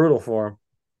be brutal for them.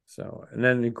 So, and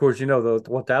then of course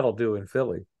what that'll do in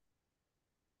Philly.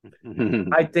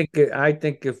 I think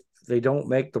if they don't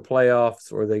make the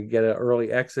playoffs or they get an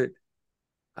early exit,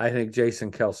 I think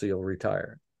Jason Kelsey will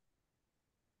retire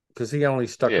because he only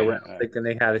stuck Yeah. around thinking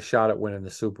they had a shot at winning the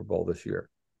Super Bowl this year.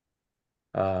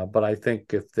 But I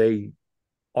think if they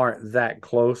aren't that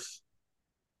close,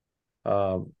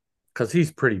 because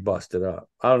he's pretty busted up.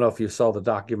 I don't know if you saw the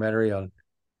documentary on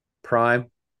Prime.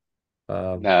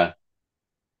 Um, Nah.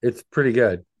 it's pretty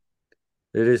good.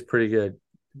 It is pretty good.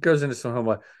 It goes into some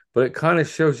homework, but it kind of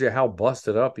shows you how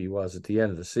busted up he was at the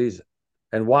end of the season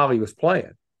and while he was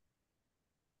playing.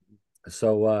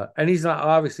 So, and he's not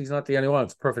the only one.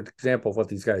 It's a perfect example of what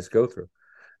these guys go through.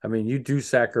 I mean, you do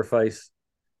sacrifice,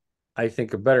 I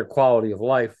think, a better quality of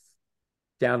life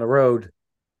down the road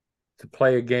to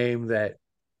play a game that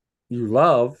you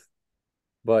love,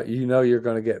 but you know you're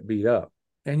going to get beat up.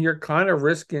 And you're kind of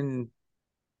risking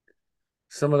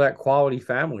some of that quality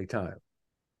family time,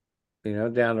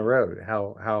 down the Mhm. road.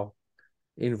 How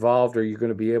involved are you going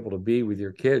to be able to be with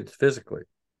your kids physically?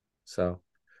 So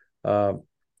um,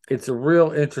 it's a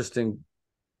real interesting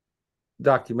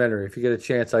documentary. If you get a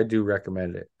chance, I do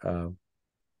recommend it.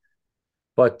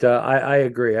 But I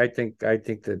agree. I think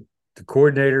that the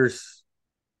coordinators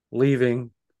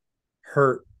leaving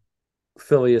hurt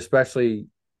Philly, especially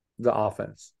the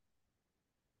offense.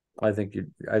 I think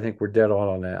we're dead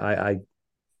on that. I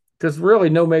because really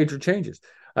no major changes.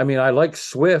 I mean, I like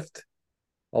Swift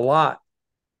a lot.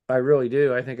 I really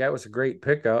do. I think that was a great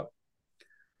pickup.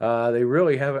 They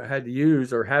really haven't had to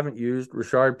use or haven't used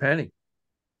Rashard Penny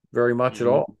very much at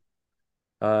Hmm. all.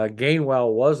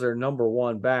 Gainwell was their number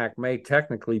one back, may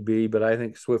technically be, but I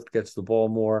think Swift gets the ball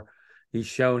more. He's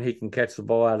shown he can catch the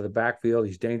ball out of the backfield.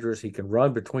 He's dangerous. He can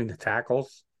run between the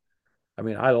tackles. I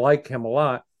mean, I like him a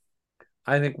lot.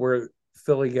 I think where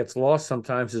Philly gets lost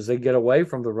sometimes is they get away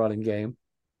from the running game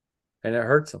and it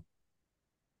hurts them.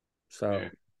 Yeah.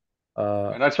 So, uh,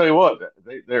 And I tell you what,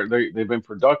 they've been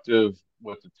productive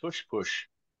with the tush push.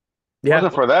 yeah.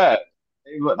 Wasn't for that,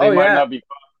 they Oh, might yeah. not be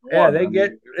Yeah. 5-1. They I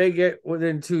get mean, they get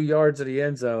within 2 yards of the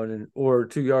end zone and or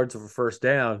 2 yards of a first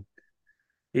down,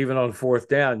 even on fourth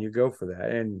down, you go for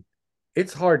that. And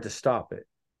it's hard to stop it.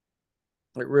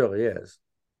 It really is.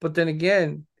 But then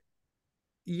again,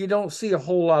 you don't see a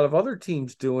whole lot of other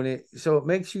teams doing it. So it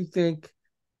makes you think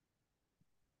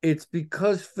it's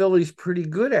because Philly's pretty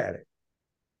good at it.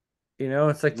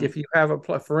 It's like mhm, if you have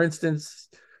for instance,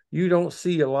 you don't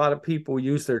see a lot of people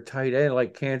use their tight end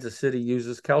like Kansas City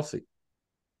uses Kelsey.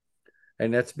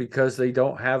 And that's because they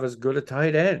don't have as good a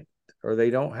tight end or they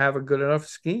don't have a good enough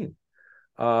scheme.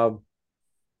 Um,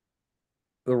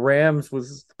 the Rams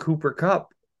was Cooper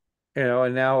Cup, and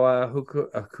now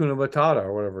Hakuna Matata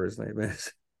or whatever his name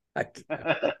is. I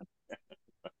can't,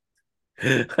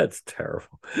 that's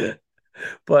terrible.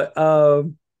 But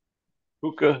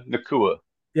Puka Nakua.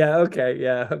 yeah, okay,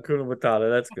 yeah, Hakuna Matata,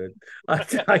 that's good.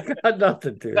 I got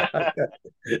nothing, dude.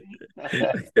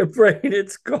 Your brain,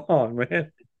 it's gone,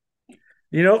 man.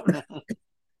 You know,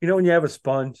 when you have a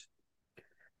sponge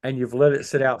and you've let it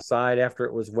sit outside after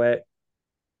it was wet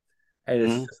and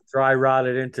it's Hmm. just dry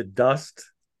rotted into dust.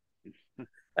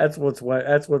 That's what's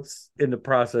in the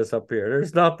process up here.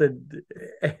 There's nothing.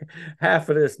 Half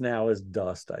of this now is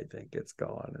dust. I think it's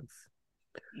gone.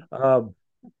 Um,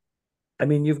 I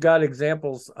mean, you've got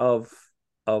examples of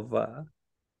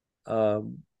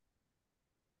um,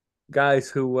 guys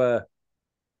who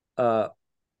uh,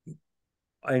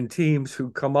 and teams who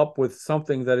come up with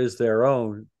something that is their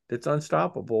own. It's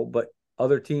unstoppable, but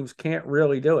other teams can't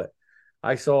really do it.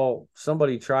 I saw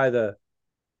somebody try the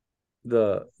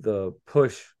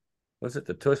push. Was it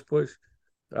the tush push?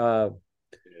 Uh,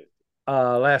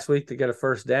 Last week to get a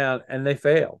first down, and they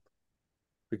failed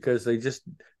because they just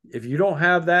if you don't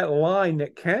have that line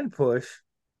that can push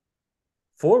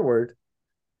forward,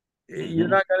 you're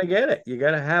Hmm. not going to get it. You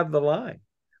got to have the line,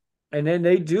 and then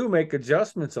they do make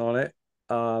adjustments on it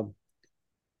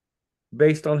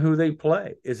based on who they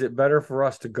play. Is it better for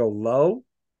us to go low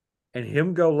and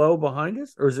him go low behind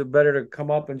us, or is it better to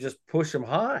come up and just push him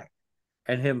high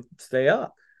and him stay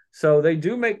up? So they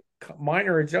do make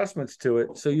minor adjustments to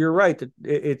it. So you're right that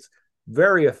it's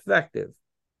very effective,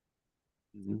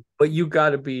 Hmm. but you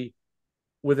got to be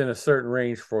within a certain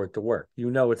range for it to work.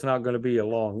 It's not going to be a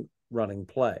long running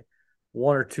play,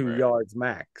 1 or 2 Right. yards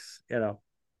max. Yeah.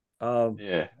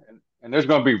 And there's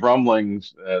going to be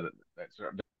rumblings. That's,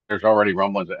 there's already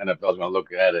rumblings that NFL is going to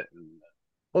look at it and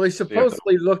Well, they see if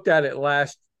supposedly looked at it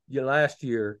last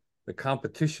year, the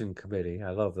competition committee.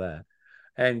 I love that,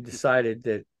 and decided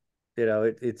that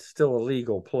it's still a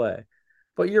legal play.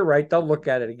 But you're right; they'll look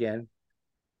at it again.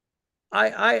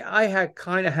 I had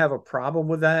kind of have a problem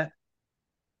with that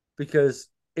because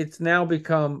it's now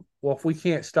become well, if we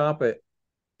can't stop it,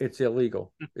 it's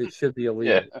illegal. It should be yeah.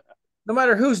 illegal, no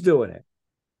matter who's doing it.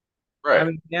 I Right.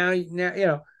 mean,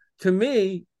 now to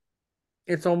me,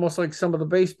 it's almost like some of the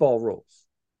baseball rules.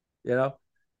 You know,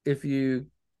 if you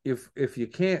if you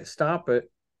can't stop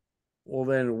it, well,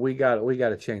 then we got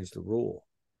to change the rule.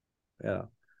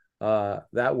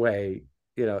 That way,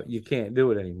 you can't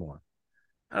do it anymore.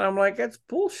 And I'm like, that's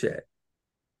bullshit.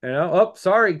 Oh,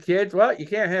 sorry, kids. Well, you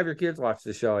can't have your kids watch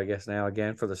the show, I guess, now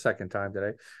again for the second time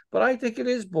today. But I think it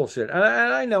is bullshit. And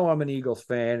I know I'm an Eagles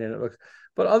fan,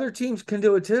 but other teams can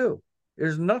do it too.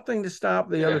 There's nothing to stop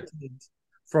the other Yeah. teams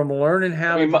from learning I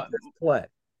how to mean, just play.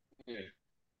 yeah.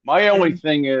 My only And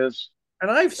thing is and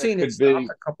I've that seen it could stopped be.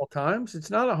 a couple times. It's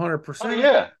not Oh 100%.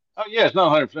 yeah. Oh yeah. It's not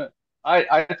 100%.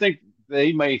 I think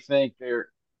they may think they're.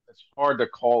 It's hard to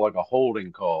call like a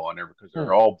holding call on there because Hmm.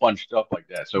 they're all bunched up like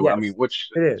that. So I mean, Yes, it which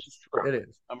is is. true. It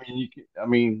is. I mean, you. Can, I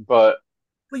mean, but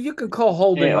Well, you can call you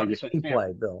holding can't on like you said. You any can't.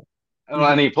 play, Bill. And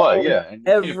can he play, call it yeah, and you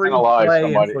can't every penalize play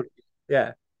in somebody. football.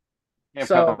 Yeah. Can't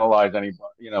So penalize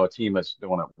anybody. A team that's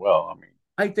doing it well. I mean,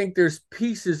 I think there's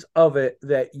pieces of it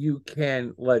that you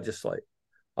can legislate.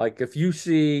 Like if you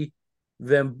see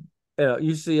them,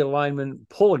 you see a lineman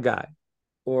pull a guy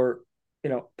or,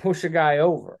 push a guy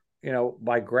over,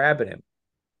 by grabbing him,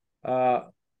 uh,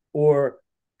 or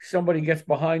somebody gets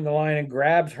behind the line and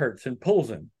grabs Hurts and pulls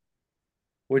him,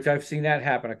 which I've seen that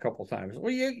happen a couple times.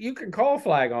 Well, you can call a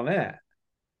flag on that,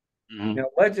 hmm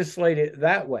legislate it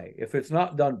that way. If it's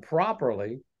not done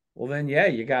properly, well, then yeah,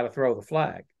 you got to throw the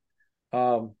flag.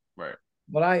 Um, right.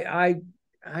 but I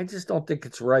just don't think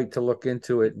it's right to look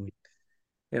into it. And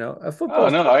a Oh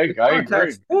football's no, a I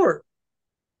contact agree. sport.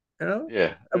 You know,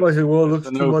 Yeah, everybody says, "Well, it it's looks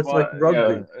the too no much like fun.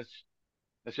 rugby."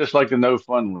 It's just like the no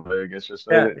fun league. It's just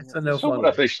Yeah, it's a no so fun what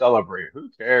if league. they celebrate? Who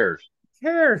cares? Who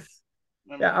cares?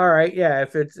 I Yeah, mean, all right. Yeah,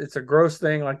 if it's a gross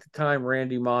thing like the time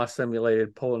Randy Moss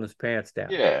simulated pulling his pants down.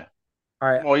 yeah.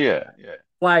 All right, Well, yeah, yeah,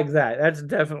 flag that. That's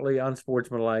definitely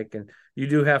unsportsmanlike, and you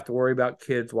do have to worry about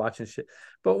kids watching shit.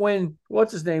 But when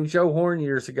what's his name, Joe Horn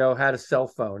years ago had a cell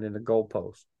phone in the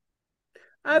goalpost,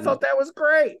 I hmm thought that was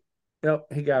great.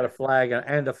 He got a yeah, flag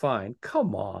and a fine.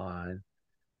 Come on.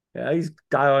 Yeah, he's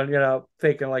dialing,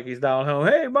 thinking like he's dialing home.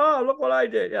 Hey, mom, look what I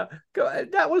did. Yeah,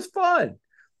 that was fun.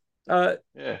 Uh,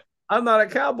 yeah, I'm not a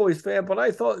Cowboys fan, but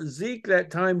I thought Zeke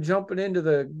that time jumping into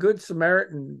the Good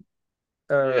Samaritan,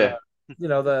 or yeah,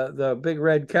 the big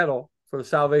red kettle for the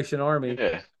Salvation Army.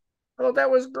 yeah, I thought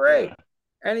that was great, yeah.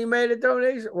 and he made a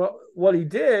donation. Well, what he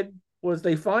did was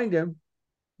they fined him,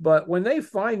 but when they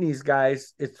find these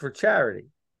guys, it's for charity.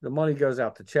 The money goes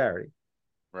out to charity.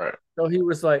 Right. So he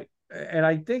was like, and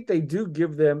I think they do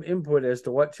give them input as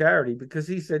to what charity, because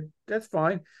he said, that's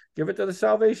fine. Give it to the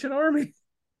Salvation Army.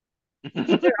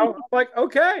 I'm like,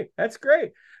 okay, that's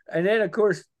great. And then, of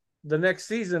course, the next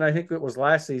season, I think it was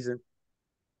last season,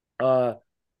 uh,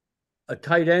 a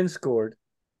tight end scored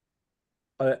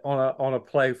on a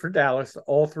play for Dallas.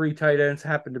 All three tight ends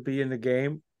happened to be in the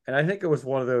game. And I think it was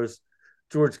one of those,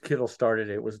 George Kittle started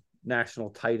it. It was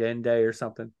National Tight End Day or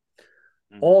something.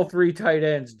 hmm All three tight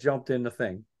ends jumped in the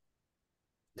thing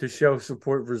to show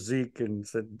support for Zeke, and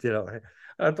said,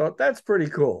 I thought that's pretty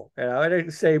cool. And it's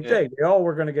the same Yeah, thing. They all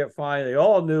were going to get fined. They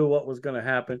all knew what was going to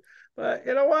happen. But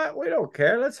you know what? We don't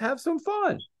care. Let's have some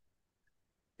fun.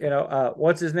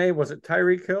 What's his name? Was it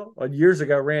Tyreek Hill? Years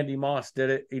ago, Randy Moss did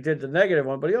it. He did the negative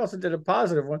one, but he also did a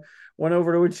positive one. Went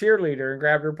over to a cheerleader and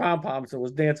grabbed her pom poms and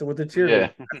was dancing with the cheerleader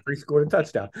yeah, after he scored a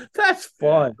touchdown. That's yeah,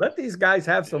 fun. Let these guys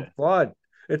have some yeah, fun.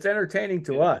 It's entertaining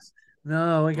to yeah. us.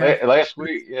 No, we got Last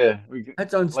week, yeah,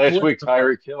 that's last week unsportsmanlike.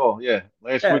 Tyreek Hill, yeah,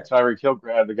 last Yeah. week Tyreek Hill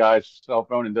grabbed the guy's cell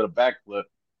phone and did a backflip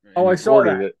Oh, and I saw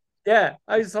recorded that. it. Yeah,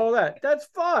 I saw that. That's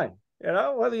fun.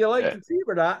 Whether you like Yeah, the team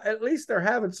or not, at least they're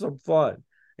having some fun.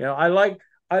 I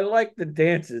like the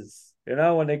dances,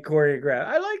 when they choreograph.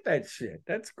 I like that shit.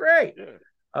 That's great. yeah.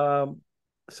 Um,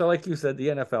 so like you said, the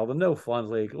NFL, the no fun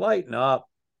league, lighten up,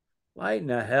 lighten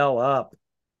the hell up.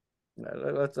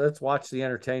 Let's watch the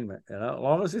entertainment. As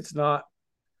long as it's not,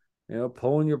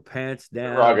 pulling your pants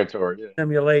down, Derogatory. Yeah,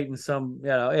 simulating some,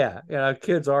 yeah,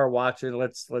 kids are watching.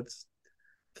 Let's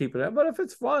keep it up. But if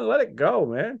it's fun, let it go,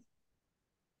 man.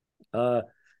 Uh,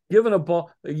 giving a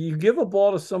ball, you give a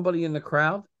ball to somebody in the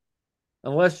crowd,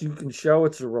 unless you can show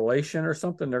it's a relation or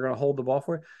something, they're going to hold the ball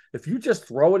for you. If you just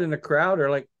throw it in the crowd, or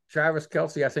like Travis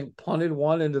Kelce, I think punted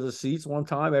one into the seats one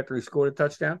time after he scored a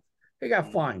touchdown, he got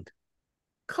hmm fined.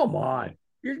 Come yeah, on.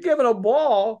 You're giving a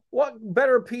ball. What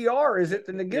better PR is it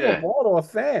than to give a yeah, ball to a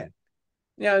fan?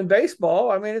 In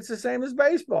baseball, I mean, it's the same as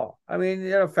baseball. I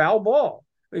mean, foul ball.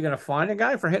 Are you going to fine a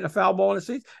guy for hitting a foul ball in the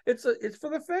seats? It's for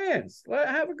the fans.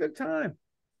 Have a good time.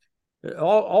 It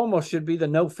almost should be the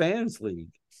no fans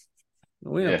league.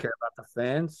 We don't yeah. care about the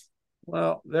fans.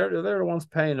 Well, they're the ones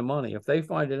paying the money. If they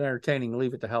find it entertaining,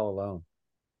 leave it the hell alone.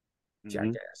 hmm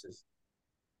Jackasses.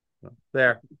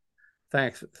 There.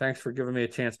 Thanks for giving me a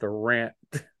chance to rant.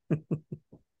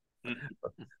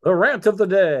 The rant of the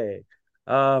day.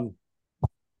 Um,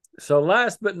 so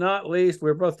last but not least,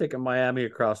 we're both taking Miami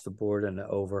across the board and the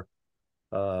over,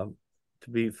 to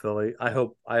beat Philly. I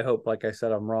hope, like I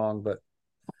said, I'm wrong, but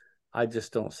I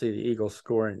just don't see the Eagles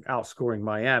outscoring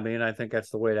Miami, and I think that's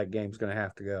the way that game's going to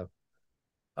have to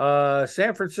go.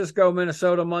 San Francisco,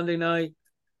 Minnesota, Monday night.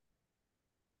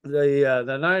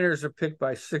 The Niners are picked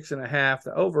by 6.5.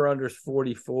 The over under is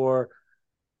 44.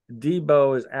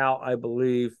 Debo is out, I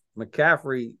believe.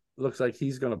 McCaffrey looks like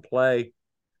he's going to play,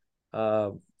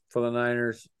 uh, for the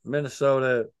Niners.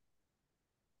 Minnesota,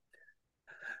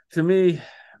 to me,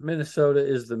 Minnesota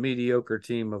is the mediocre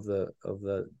team of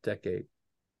the decade.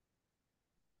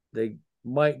 They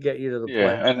might get you to the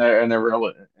Yeah, play. and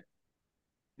they're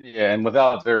yeah, and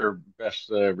without their best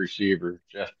receiver,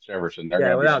 Jefferson, they're Yeah,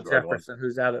 going to be without struggling. Jefferson,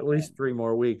 who's out at least 3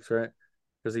 more weeks, right?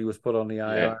 Because he was put on the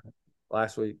Yeah, IR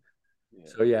last week. yeah,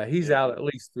 So yeah, he's yeah. out at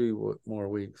least more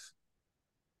weeks.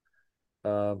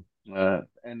 Um,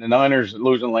 And the Niners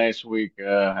losing last week,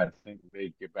 I think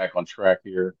they get back on track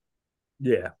here.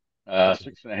 yeah,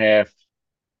 6.5.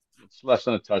 It's less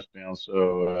than a touchdown,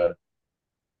 so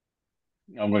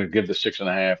I'm going to give the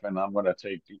 6.5, and I'm going to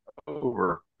take the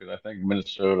over because I think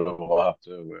Minnesota will have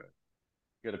to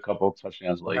get a couple of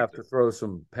touchdowns we'll late. have to throw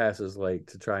some passes late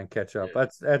to try and catch up. Yeah,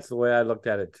 That's the way I looked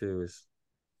at it too. Is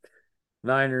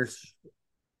Niners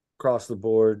across the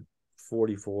board,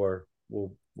 44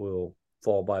 will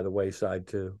fall by the wayside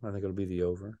too. I think it'll be the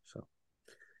over. So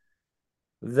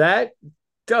that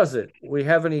does it. We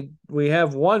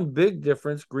have one big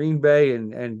difference, Green Bay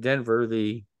and Denver.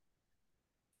 The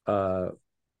uh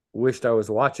wished I was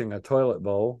watching a toilet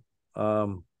bowl. I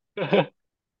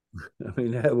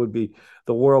mean, that would be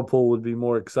the whirlpool would be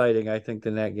more exciting, I think,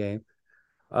 than that game.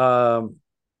 Um,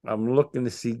 I'm looking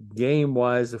to see game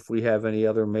wise if we have any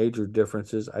other major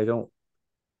differences. I don't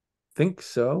think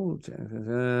so.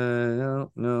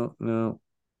 No, no, no.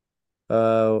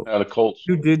 the Colts.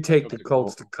 You did I take took the the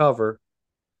Colts Colts. to cover.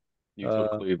 You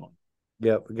took Uh, Cleveland.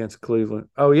 yep, against Cleveland.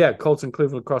 Oh yeah, Colts and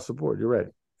Cleveland across the board. You're right.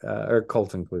 Or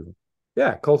Colts and Cleveland.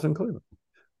 Yeah, Colts and Cleveland.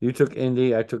 You took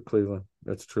Indy. I took Cleveland.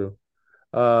 That's true.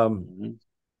 Um, Hmm.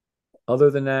 Other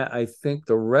than that, I think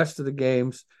the rest of the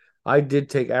games, I did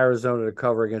take Arizona to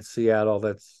cover against Seattle.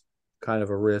 That's kind of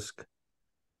a risk.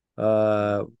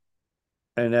 Uh, Hmm.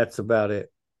 and that's about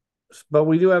it. But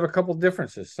we do have a couple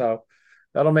differences, so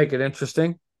that'll make it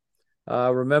interesting.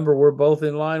 Remember, we're both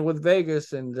in line with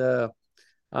Vegas, and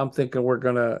I'm thinking we're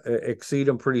going to exceed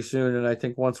them pretty soon. And I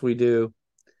think once we do,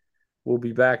 we'll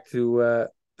be back to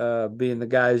being the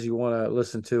guys you want to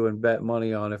listen to and bet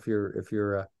money on if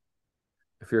you're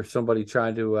somebody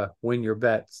trying to win your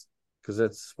bets, because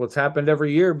that's what's happened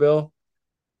every year, Bill.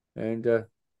 And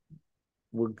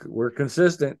we're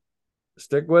consistent.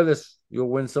 Stick with us. You'll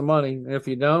win some money. And if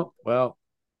you don't, well,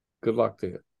 good luck to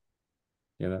you.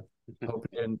 You know, hope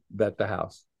you didn't bet the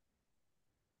house.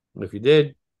 If you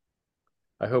did,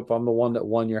 I hope I'm the one that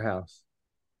won your house.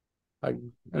 I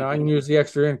can use the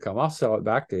extra income. I'll sell it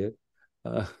back to you.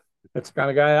 Uh, that's the kind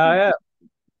of guy I am.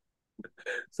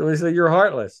 So he said, "You're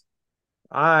heartless."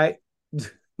 I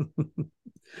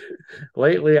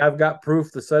lately I've got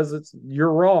proof that says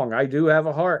you're wrong. I do have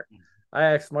a heart. I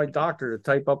asked my doctor to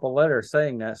type up a letter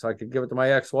saying that so I could give it to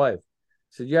my ex-wife.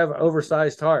 He said, "You have an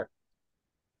oversized heart."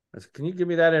 I said, "Can you give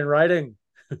me that in writing?"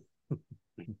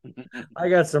 I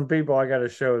got some people I got to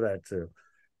show that to.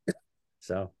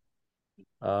 So,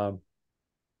 um,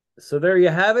 so there you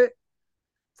have it.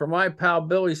 For my pal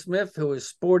Billy Smith, who is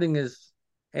sporting his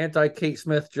anti Kate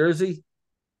Smith jersey.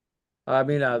 I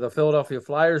mean, the Philadelphia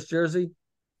Flyers jersey.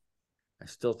 I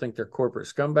still think they're corporate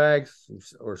scumbags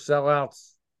or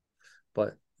sellouts,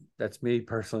 but that's me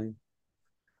personally.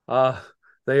 Uh,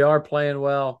 they are playing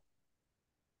well,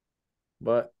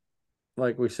 but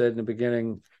like we said in the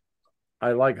beginning,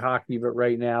 I like hockey, but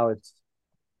right now it's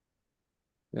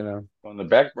you know On the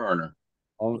back burner.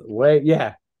 on the way.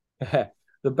 Yeah,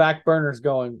 the back burner's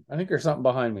going. I think there's something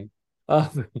behind me.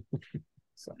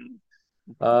 So,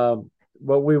 um,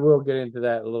 but we will get into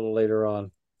that a little later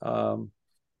on. Um,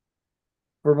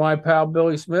 for my pal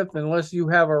Billy Smith, unless you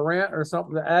have a rant or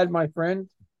something to add, my friend,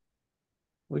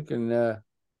 we can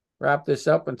wrap this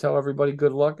up and tell everybody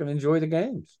good luck and enjoy the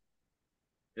games.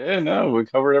 Yeah, no, we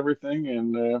covered everything,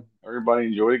 and everybody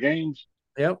enjoy the games.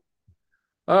 Yep.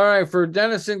 All right. For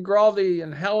Dennis and Graldi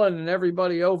and Helen and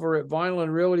everybody over at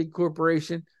Vineland Realty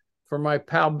Corporation, for my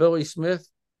pal Billy Smith,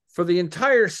 for the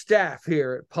entire staff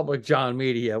here at Public John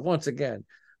Media, once again,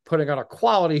 putting on a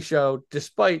quality show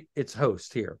despite its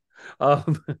host here.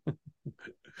 Um,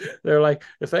 they're like,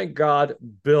 thank God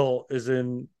Bill is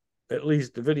in, at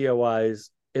least video wise,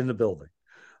 in the building.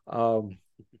 Um,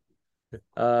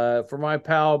 for my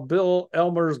pal Bill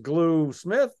Elmer's Glue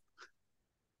Smith,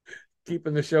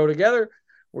 keeping the show together,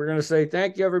 we're going to say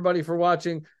thank you, everybody, for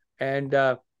watching and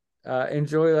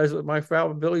enjoy, as my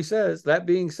pal Billy says. That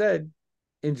being said,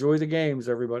 enjoy the games,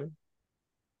 everybody.